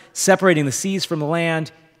water, separating the seas from the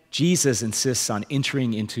land, Jesus insists on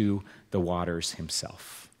entering into the waters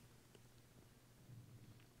himself.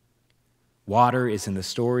 Water is in the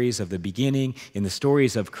stories of the beginning, in the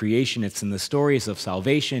stories of creation. It's in the stories of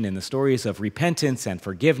salvation, in the stories of repentance and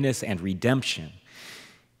forgiveness and redemption.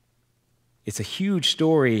 It's a huge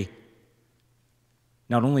story,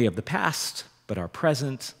 not only of the past, but our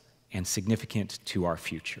present and significant to our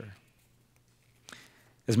future.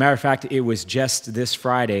 As a matter of fact, it was just this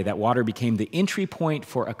Friday that water became the entry point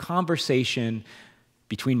for a conversation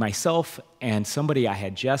between myself and somebody I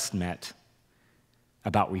had just met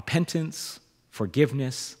about repentance,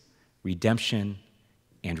 forgiveness, redemption,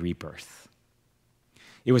 and rebirth.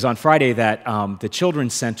 It was on Friday that the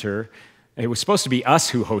Children's Center, it was supposed to be us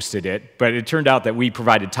who hosted it, but it turned out that we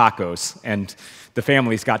provided tacos, and the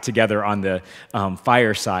families got together on the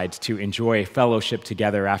fireside to enjoy fellowship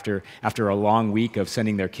together after a long week of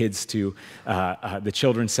sending their kids to the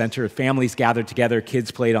Children's Center. Families gathered together, kids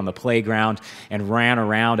played on the playground and ran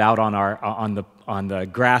around out on the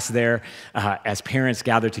grass there as parents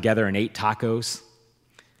gathered together and ate tacos.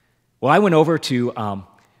 Well, I went over to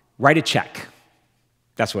write a check.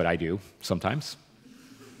 That's what I do sometimes.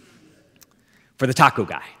 For the taco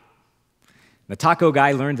guy. The taco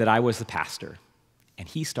guy learned that I was the pastor, and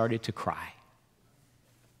he started to cry.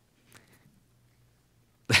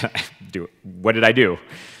 What did I do?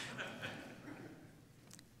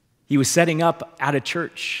 He was setting up at a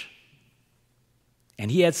church, and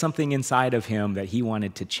he had something inside of him that he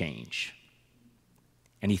wanted to change.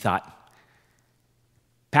 And he thought,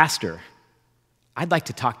 Pastor, I'd like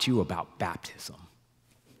to talk to you about baptism.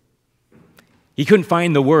 He couldn't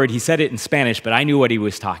find the word. He said it in Spanish, but I knew what he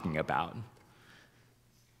was talking about. And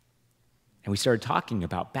we started talking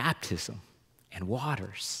about baptism and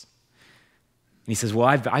waters. And he says, well,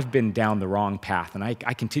 I've been down the wrong path, and I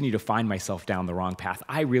continue to find myself down the wrong path.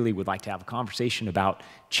 I really would like to have a conversation about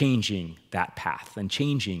changing that path and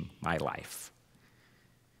changing my life.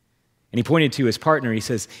 And he pointed to his partner. He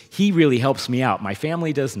says, he really helps me out. My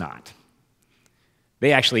family does not.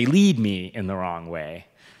 They actually lead me in the wrong way.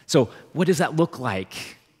 So what does that look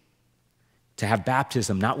like to have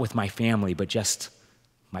baptism, not with my family, but just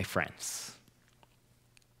my friends?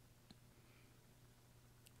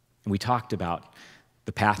 And we talked about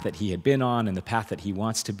the path that he had been on and the path that he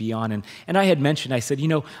wants to be on. And I had mentioned, I said,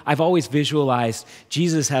 I've always visualized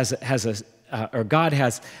Jesus God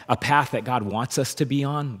has a path that God wants us to be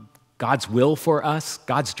on, God's will for us,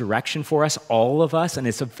 God's direction for us, all of us, and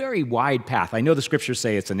it's a very wide path. I know the scriptures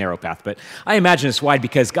say it's a narrow path, but I imagine it's wide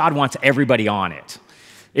because God wants everybody on it.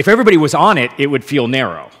 If everybody was on it, it would feel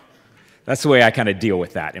narrow. That's the way I kind of deal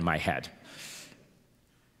with that in my head.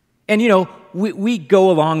 And we go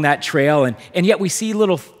along that trail, and yet we see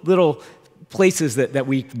little places that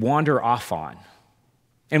we wander off on.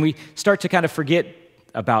 And we start to kind of forget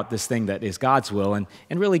about this thing that is God's will and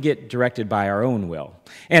really get directed by our own will.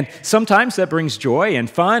 And sometimes that brings joy and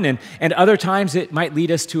fun, and other times it might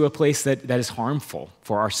lead us to a place that is harmful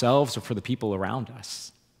for ourselves or for the people around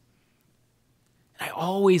us. I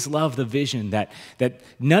always love the vision that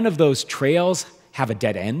none of those trails have a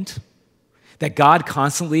dead end, that God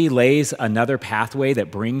constantly lays another pathway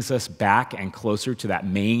that brings us back and closer to that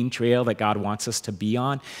main trail that God wants us to be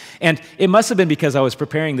on. And it must have been because I was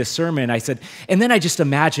preparing this sermon, I said, and then I just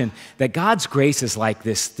imagined that God's grace is like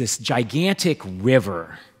this gigantic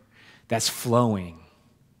river that's flowing.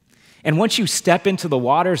 And once you step into the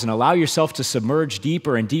waters and allow yourself to submerge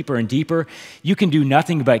deeper and deeper and deeper, you can do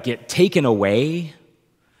nothing but get taken away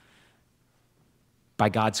by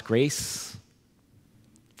God's grace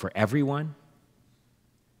for everyone.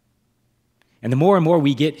 And the more and more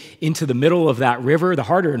we get into the middle of that river, the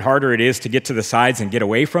harder and harder it is to get to the sides and get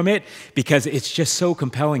away from it, because it's just so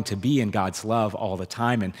compelling to be in God's love all the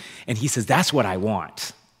time. And he says, that's what I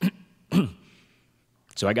want.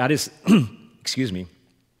 So I got his,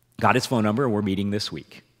 got his phone number, and we're meeting this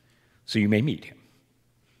week. So you may meet him.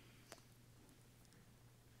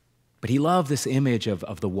 But he loved this image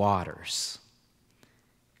of the waters,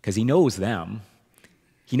 because he knows them.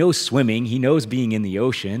 He knows swimming, he knows being in the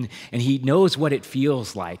ocean, and he knows what it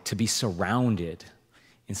feels like to be surrounded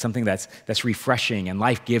in something that's refreshing and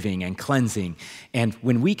life-giving and cleansing. And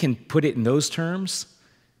when we can put it in those terms,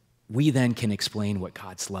 we then can explain what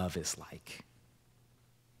God's love is like.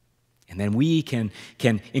 And then we can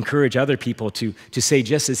encourage other people to say,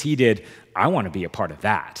 just as he did, I want to be a part of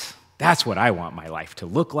that. That's what I want my life to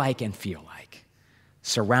look like and feel like.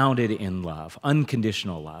 Surrounded in love,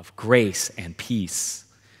 unconditional love, grace and peace,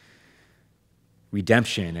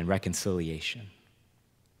 redemption and reconciliation.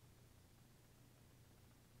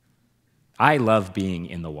 I love being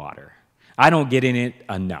in the water. I don't get in it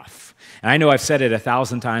enough. And I know I've said it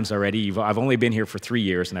 1,000 times already. I've only been here for 3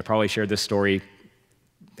 years, and I probably shared this story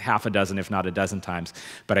half a dozen, if not a dozen times.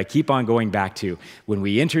 But I keep on going back to when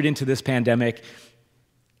we entered into this pandemic,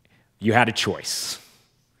 you had a choice.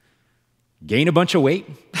 Gain a bunch of weight.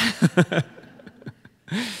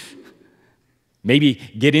 Maybe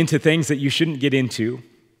get into things that you shouldn't get into,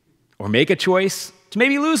 or make a choice to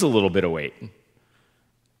maybe lose a little bit of weight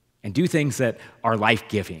and do things that are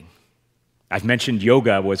life-giving. I've mentioned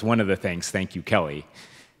yoga was one of the things. Thank you, Kelly.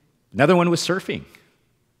 Another one was surfing.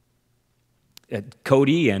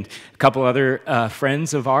 Cody and a couple other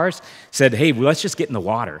friends of ours said, hey, let's just get in the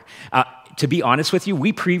water. To be honest with you,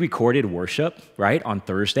 we pre-recorded worship, right, on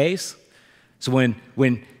Thursdays. So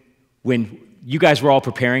when you guys were all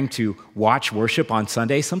preparing to watch worship on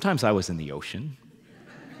Sunday, sometimes I was in the ocean.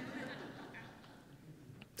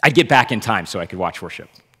 I'd get back in time so I could watch worship,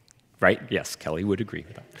 right? Yes, Kelly would agree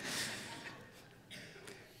with that.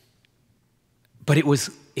 But it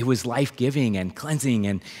was life-giving and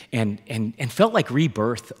cleansing and felt like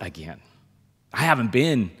rebirth again. I haven't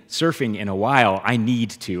been surfing in a while. I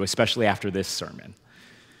need to, especially after this sermon.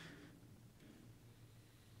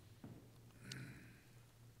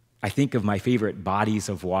 I think of my favorite bodies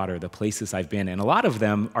of water, the places I've been, and a lot of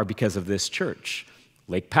them are because of this church.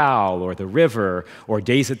 Lake Powell, or the river, or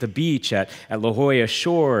days at the beach at La Jolla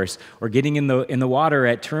Shores, or getting in the water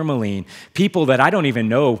at Tourmaline. People that I don't even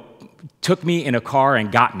know took me in a car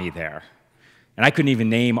and got me there. And I couldn't even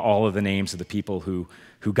name all of the names of the people who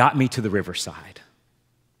got me to the riverside.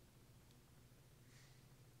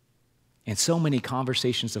 And so many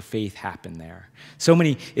conversations of faith happen there. So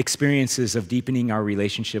many experiences of deepening our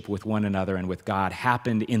relationship with one another and with God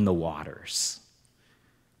happened in the waters.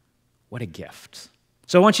 What a gift.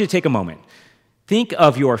 So I want you to take a moment. Think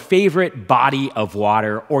of your favorite body of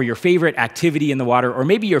water, or your favorite activity in the water, or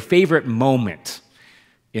maybe your favorite moment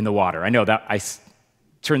in the water. I know that I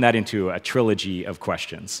turned that into a trilogy of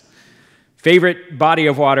questions. Favorite body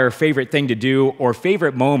of water, favorite thing to do, or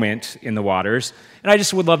favorite moment in the waters. And I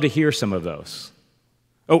just would love to hear some of those.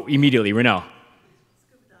 Oh, immediately, Renelle.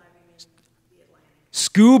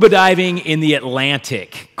 Scuba diving in the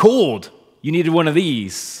Atlantic. Cold. You needed one of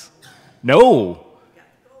these. No.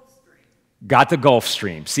 Got the Gulf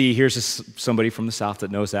Stream. See, here's somebody from the South that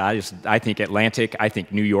knows that. I think Atlantic, I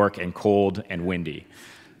think New York, and cold and windy.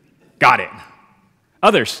 Got it.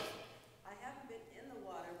 Others?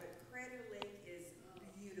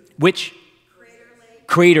 Which?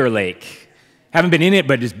 Crater Lake. Haven't been in it,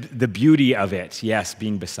 but it's the beauty of it. Yes,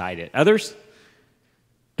 being beside it. Others?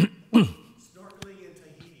 Snorkeling in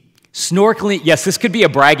Tahiti. Snorkeling. Yes, this could be a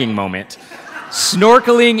bragging moment.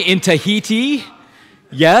 Snorkeling in Tahiti.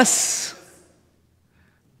 Yes.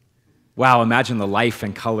 Wow, imagine the life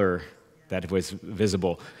and color that was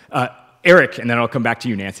visible. Eric, and then I'll come back to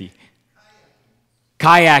you, Nancy.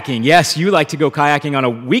 Kayaking. Yes, you like to go kayaking on a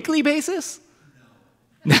weekly basis?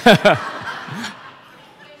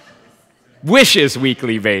 Wishes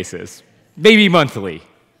weekly basis, maybe monthly,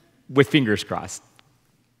 with fingers crossed.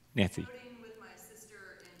 Nancy. Floating with my sister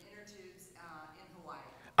in inner tubes in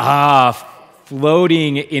Hawaii.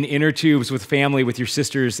 Floating in inner tubes with family, with your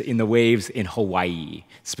sisters in the waves in Hawaii,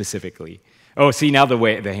 specifically. Oh, see, now the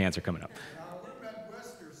hands are coming up. We're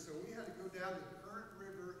Midwesters, so we had to go down the Current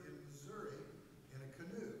River in Missouri in a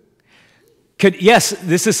canoe. Yes,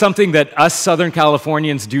 this is something that us Southern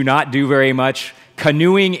Californians do not do very much.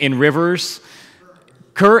 Canoeing in rivers,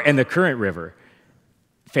 and the Current River.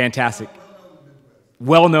 Fantastic.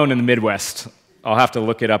 Well known in the Midwest. I'll have to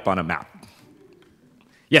look it up on a map.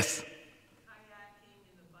 Yes? Kayaking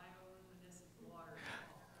in the bioluminescent water.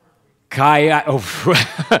 Kayaking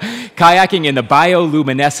in the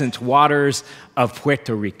bioluminescent waters of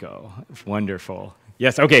Puerto Rico. Wonderful.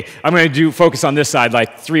 Yes, okay, I'm going to focus on this side,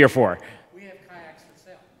 like 3 or 4. We have kayaks for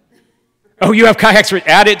sale. Oh, you have kayaks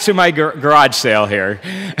add it to my garage sale here.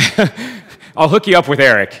 I'll hook you up with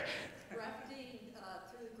Eric. Rafting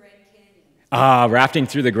through the Grand Canyon. Rafting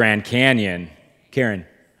through the Grand Canyon. Karen.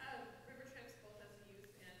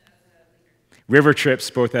 River trips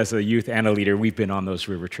both as a youth and a leader. We've been on those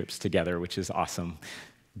river trips together, which is awesome.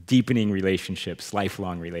 Deepening relationships,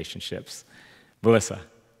 lifelong relationships. Melissa.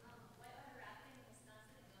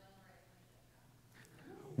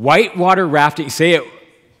 Whitewater rafting, say it.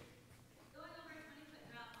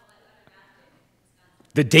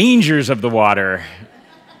 The dangers of the water.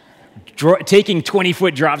 Taking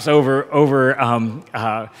 20-foot drops over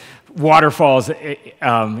waterfalls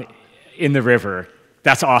in the river.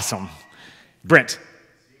 That's awesome. Brent.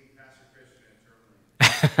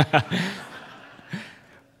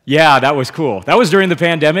 Yeah, that was cool. That was during the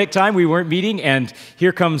pandemic time. We weren't meeting, and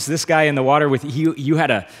here comes this guy in the water with you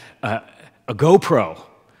had a GoPro.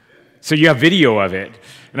 So you have video of it.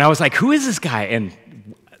 And I was like, who is this guy? And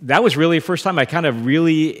that was really the first time I kind of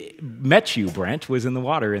really met you, Brent, was in the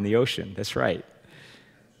water, in the ocean. That's right.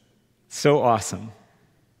 So awesome.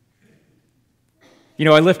 You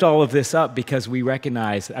know, I lift all of this up because we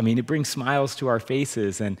recognize, it brings smiles to our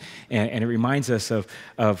faces, and it reminds us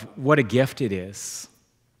of what a gift it is.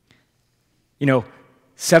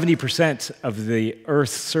 70% of the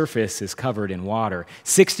Earth's surface is covered in water.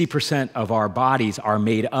 60% of our bodies are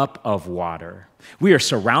made up of water. We are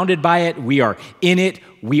surrounded by it. We are in it.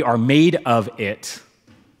 We are made of it.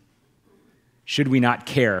 Should we not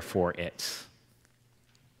care for it?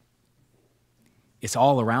 It's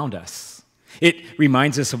all around us. It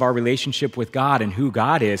reminds us of our relationship with God and who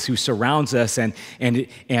God is, who surrounds us and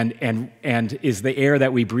is the air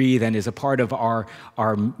that we breathe and is a part of our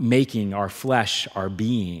making, our flesh, our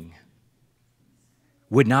being.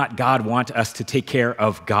 Would not God want us to take care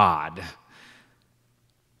of God?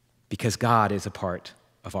 Because God is a part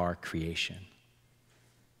of our creation.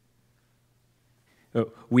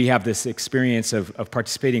 We have this experience of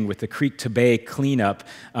participating with the Creek to Bay cleanup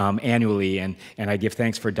annually, and I give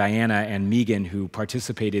thanks for Diana and Megan who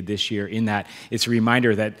participated this year in that. It's a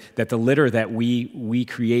reminder that the litter that we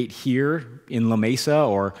create here in La Mesa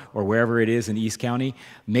or wherever it is in East County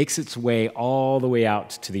makes its way all the way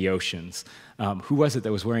out to the oceans. Who was it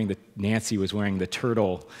that was Nancy was wearing the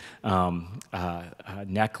turtle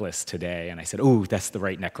necklace today, and I said, oh, that's the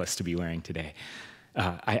right necklace to be wearing today.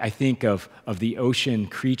 I think of the ocean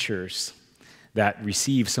creatures that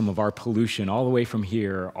receive some of our pollution all the way from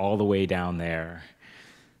here, all the way down there.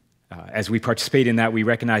 As we participate in that, we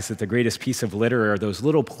recognize that the greatest piece of litter are those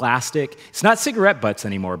little plastic, it's not cigarette butts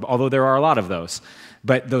anymore, although there are a lot of those,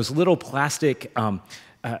 but those little plastic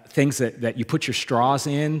things that you put your straws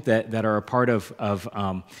in that are a part of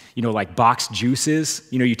like boxed juices.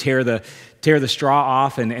 You tear the straw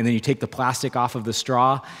off and then you take the plastic off of the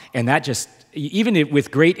straw, and that just, even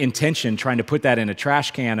with great intention, trying to put that in a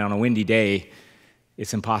trash can on a windy day,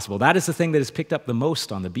 it's impossible. That is the thing that is picked up the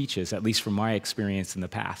most on the beaches, at least from my experience in the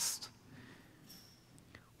past.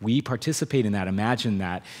 We participate in that. Imagine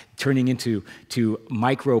that turning into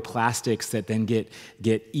microplastics that then get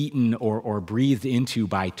eaten or breathed into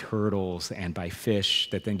by turtles and by fish,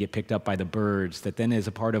 that then get picked up by the birds, that then is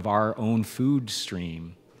a part of our own food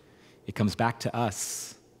stream. It comes back to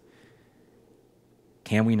us.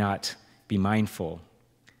 Can we not be mindful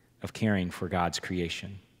of caring for God's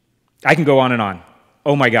creation? I can go on and on.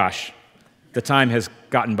 Oh my gosh, the time has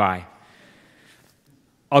gotten by.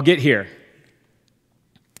 I'll get here.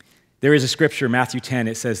 There is a scripture, Matthew 10,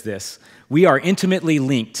 it says this: we are intimately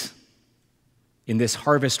linked in this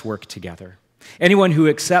harvest work together. Anyone who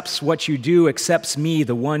accepts what you do accepts me,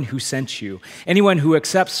 the one who sent you. Anyone who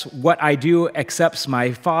accepts what I do accepts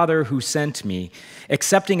my Father who sent me.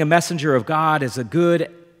 Accepting a messenger of God is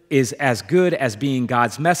as good as being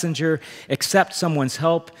God's messenger. Accept someone's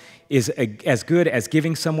help is as good as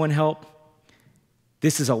giving someone help.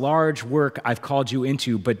 This is a large work I've called you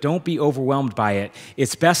into, but don't be overwhelmed by it.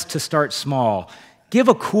 It's best to start small. Give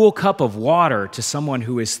a cool cup of water to someone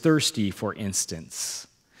who is thirsty, for instance.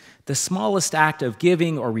 The smallest act of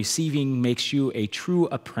giving or receiving makes you a true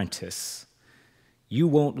apprentice. You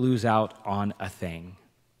won't lose out on a thing.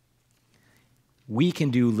 We can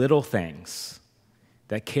do little things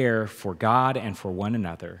that care for God and for one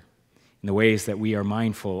another in the ways that we are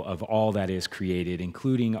mindful of all that is created,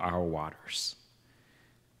 including our waters.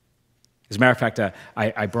 As a matter of fact,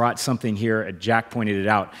 I brought something here. Jack pointed it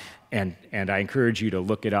out, and I encourage you to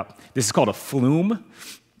look it up. This is called a flume.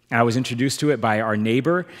 I was introduced to it by our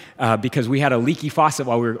neighbor because we had a leaky faucet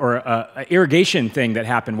or an irrigation thing that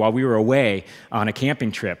happened while we were away on a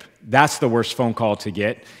camping trip. That's the worst phone call to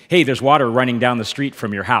get. Hey, there's water running down the street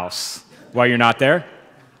from your house while you're not there.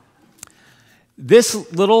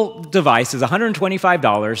 This little device is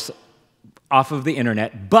 $125 off of the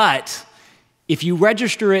internet, but if you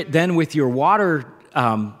register it then with your water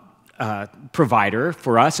provider,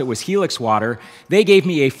 for us it was Helix Water, they gave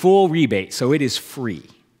me a full rebate, so it is free.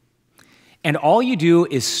 And all you do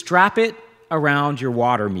is strap it around your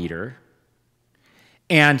water meter,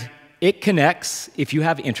 and it connects, if you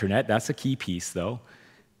have internet, that's a key piece though,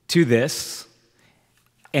 to this,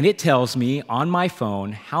 and it tells me on my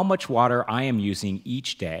phone how much water I am using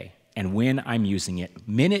each day and when I'm using it,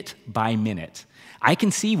 minute by minute. I can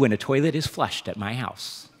see when a toilet is flushed at my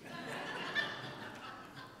house.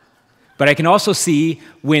 But I can also see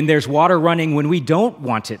when there's water running when we don't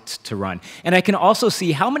want it to run. And I can also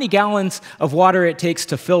see how many gallons of water it takes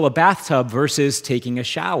to fill a bathtub versus taking a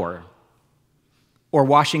shower, or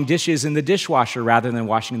washing dishes in the dishwasher rather than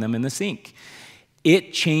washing them in the sink.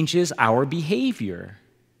 It changes our behavior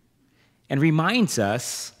and reminds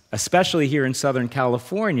us, especially here in Southern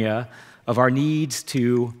California, of our needs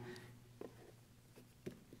to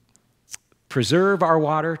preserve our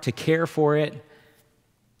water, to care for it,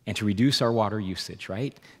 and to reduce our water usage,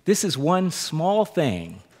 right? This is one small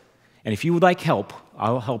thing, and if you would like help,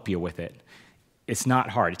 I'll help you with it. It's not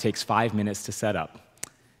hard. It takes 5 minutes to set up.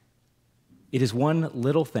 It is one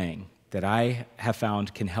little thing that I have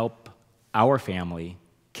found can help our family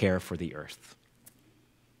care for the earth.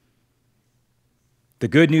 The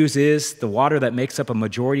good news is the water that makes up a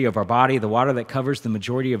majority of our body, the water that covers the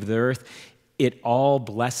majority of the earth, it all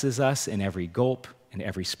blesses us in every gulp and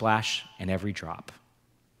every splash and every drop.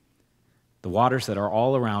 The waters that are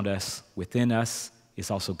all around us, within us, is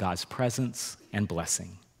also God's presence and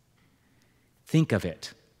blessing. Think of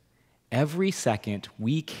it. Every second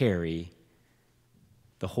we carry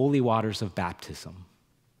the holy waters of baptism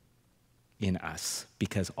in us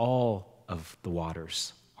because all of the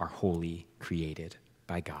waters are wholly created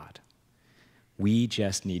by God. We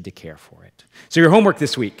just need to care for it. So your homework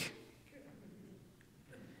this week.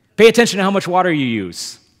 Pay attention to how much water you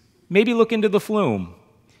use. Maybe look into the flume.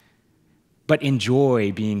 But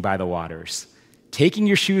enjoy being by the waters. Taking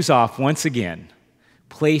your shoes off once again.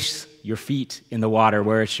 Place your feet in the water,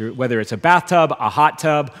 whether it's a bathtub, a hot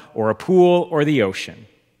tub, or a pool, or the ocean.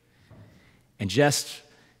 And just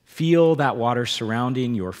feel that water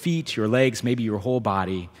surrounding your feet, your legs, maybe your whole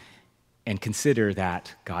body, and consider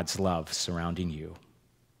that God's love surrounding you.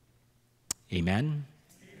 Amen?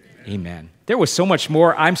 Amen. There was so much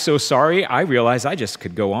more. I'm so sorry. I realize I just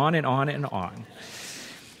could go on and on and on.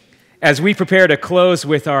 As we prepare to close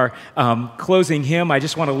with our closing hymn, I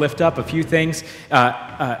just want to lift up a few things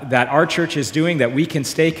that our church is doing that we can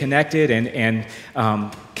stay connected and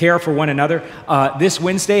care for one another. This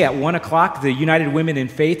Wednesday at 1 o'clock, the United Women in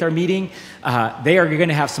Faith are meeting. They are going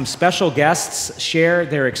to have some special guests share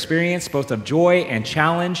their experience, both of joy and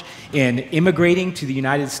challenge in immigrating to the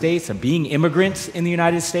United States and being immigrants in the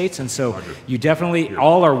United States. And so you definitely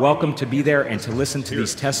all are welcome to be there and to listen to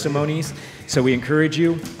these testimonies. So we encourage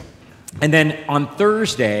you. And then on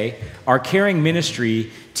Thursday, our caring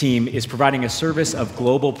ministry team is providing a service of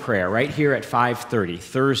global prayer right here at 5:30,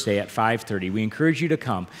 Thursday at 5:30. We encourage you to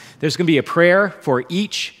come. There's going to be a prayer for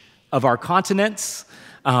each of our continents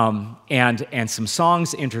and some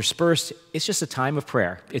songs interspersed. It's just a time of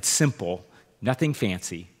prayer. It's simple, nothing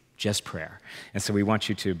fancy, just prayer. And so we want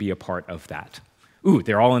you to be a part of that. Ooh,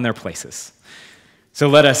 they're all in their places. So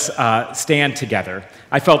let us stand together.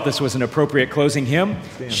 I felt this was an appropriate closing hymn.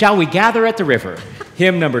 Shall we gather at the river?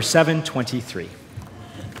 Hymn number 723.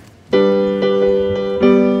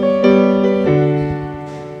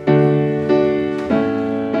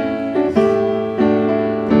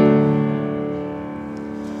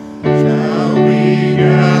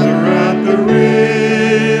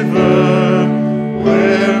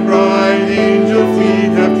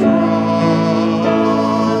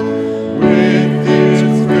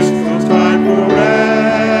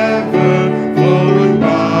 Flowing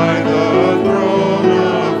by the throne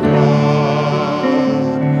of God.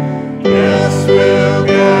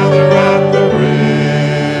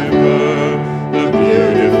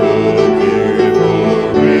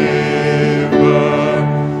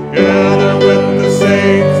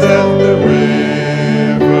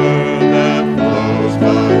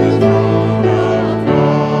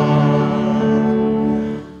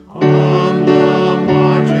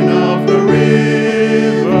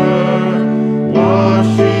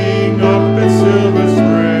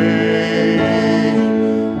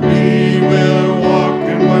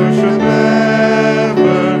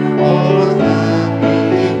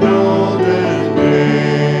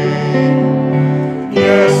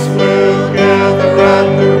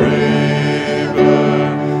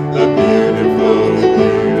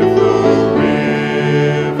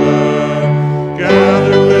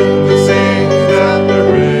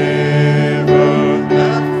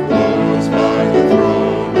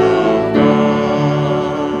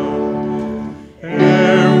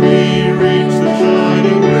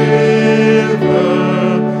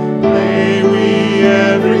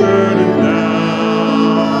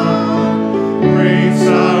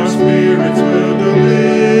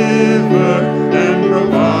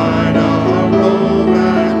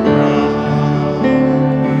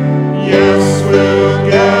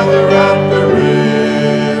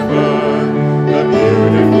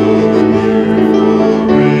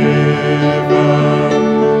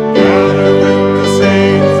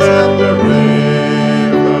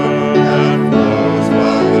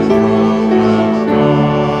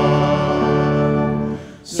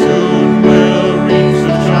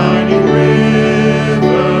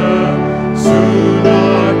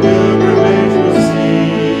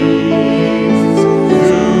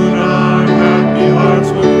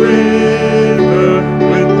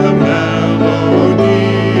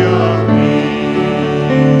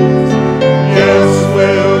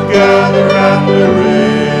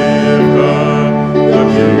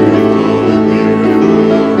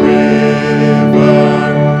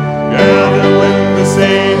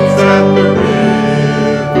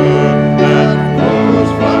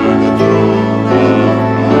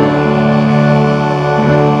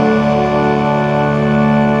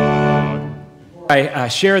 I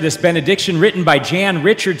share this benediction written by Jan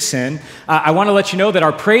Richardson. I want to let you know that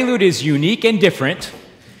our prelude is unique and different.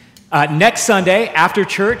 Next Sunday, after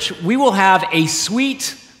church, we will have a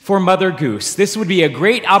suite for Mother Goose. This would be a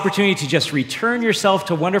great opportunity to just return yourself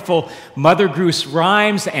to wonderful Mother Goose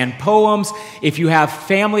rhymes and poems. If you have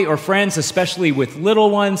family or friends, especially with little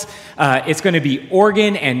ones, it's going to be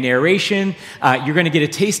organ and narration. You're going to get a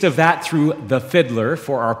taste of that through The Fiddler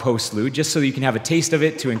for our postlude, just so you can have a taste of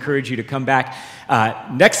it to encourage you to come back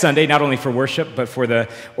next Sunday, not only for worship, but for the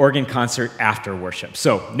organ concert after worship.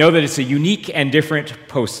 So know that it's a unique and different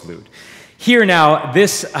postlude. Hear now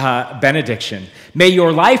this benediction. May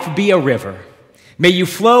your life be a river. May you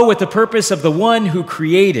flow with the purpose of the one who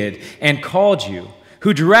created and called you,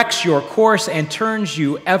 who directs your course and turns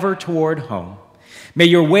you ever toward home. May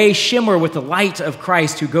your way shimmer with the light of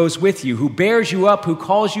Christ who goes with you, who bears you up, who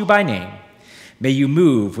calls you by name. May you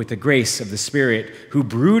move with the grace of the Spirit who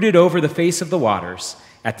brooded over the face of the waters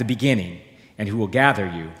at the beginning and who will gather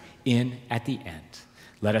you in at the end.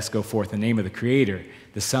 Let us go forth in the name of the Creator,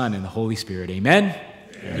 the Son, and the Holy Spirit. Amen.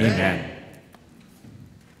 Amen. Amen.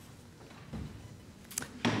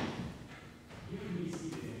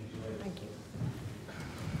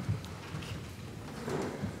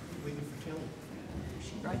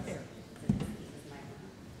 Right there.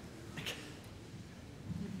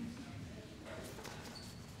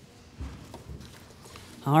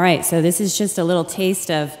 All right, so this is just a little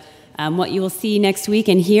taste of what you will see next week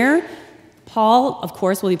and here. Paul, of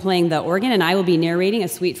course, will be playing the organ, and I will be narrating a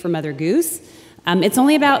suite for Mother Goose. It's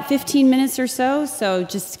only about 15 minutes or so, so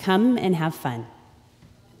just come and have fun.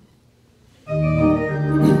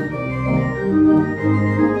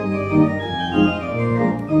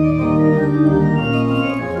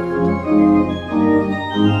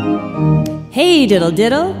 Hey, diddle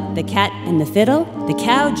diddle, the cat and the fiddle, the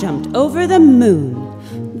cow jumped over the moon.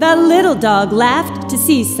 The little dog laughed to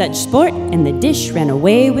see such sport, and the dish ran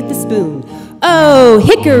away with the spoon. Oh,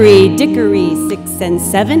 hickory dickory 6 and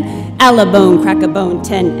 7, allabone crackabone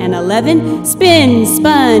 10 and 11, spin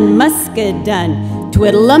spun muscadine,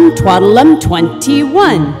 twiddle-um twaddle-um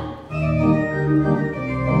 21.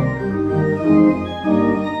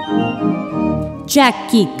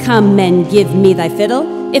 Jackie, come and give me thy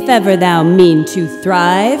fiddle, if ever thou mean to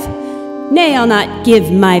thrive. Nay, I'll not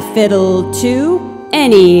give my fiddle to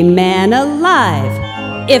any man alive.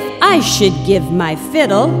 If I should give my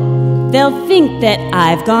fiddle, they'll think that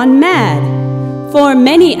I've gone mad. For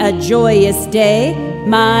many a joyous day,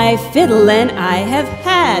 my fiddle and I have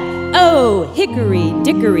had. Oh, hickory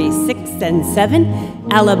dickory 6 and 7,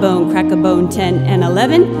 allabone crackabone 10 and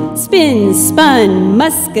 11, spin spun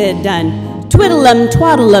muscadine, twiddle-um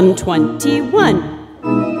twaddle-um 21.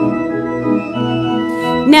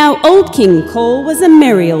 Now old King Cole was a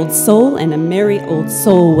merry old soul, and a merry old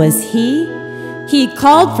soul was he. He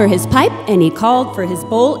called for his pipe, and he called for his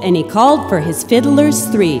bowl, and he called for his fiddlers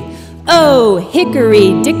 3. Oh,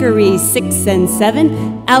 hickory dickory 6 and 7,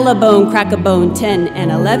 allabone crackabone 10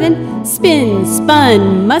 and 11, spin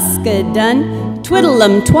spun muscadine,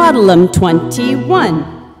 twiddle-um twaddle-um 21.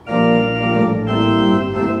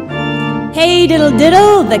 Hey diddle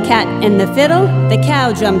diddle, the cat and the fiddle, the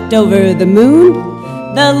cow jumped over the moon.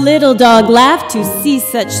 The little dog laughed to see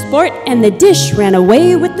such sport, and the dish ran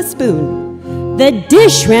away with the spoon. The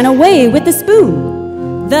dish ran away with the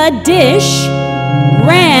spoon. The dish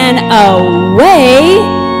ran away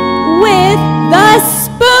with the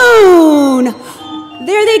spoon.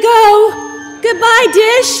 There they go. Goodbye,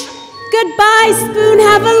 dish. Goodbye, spoon.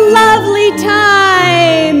 Have a lovely time.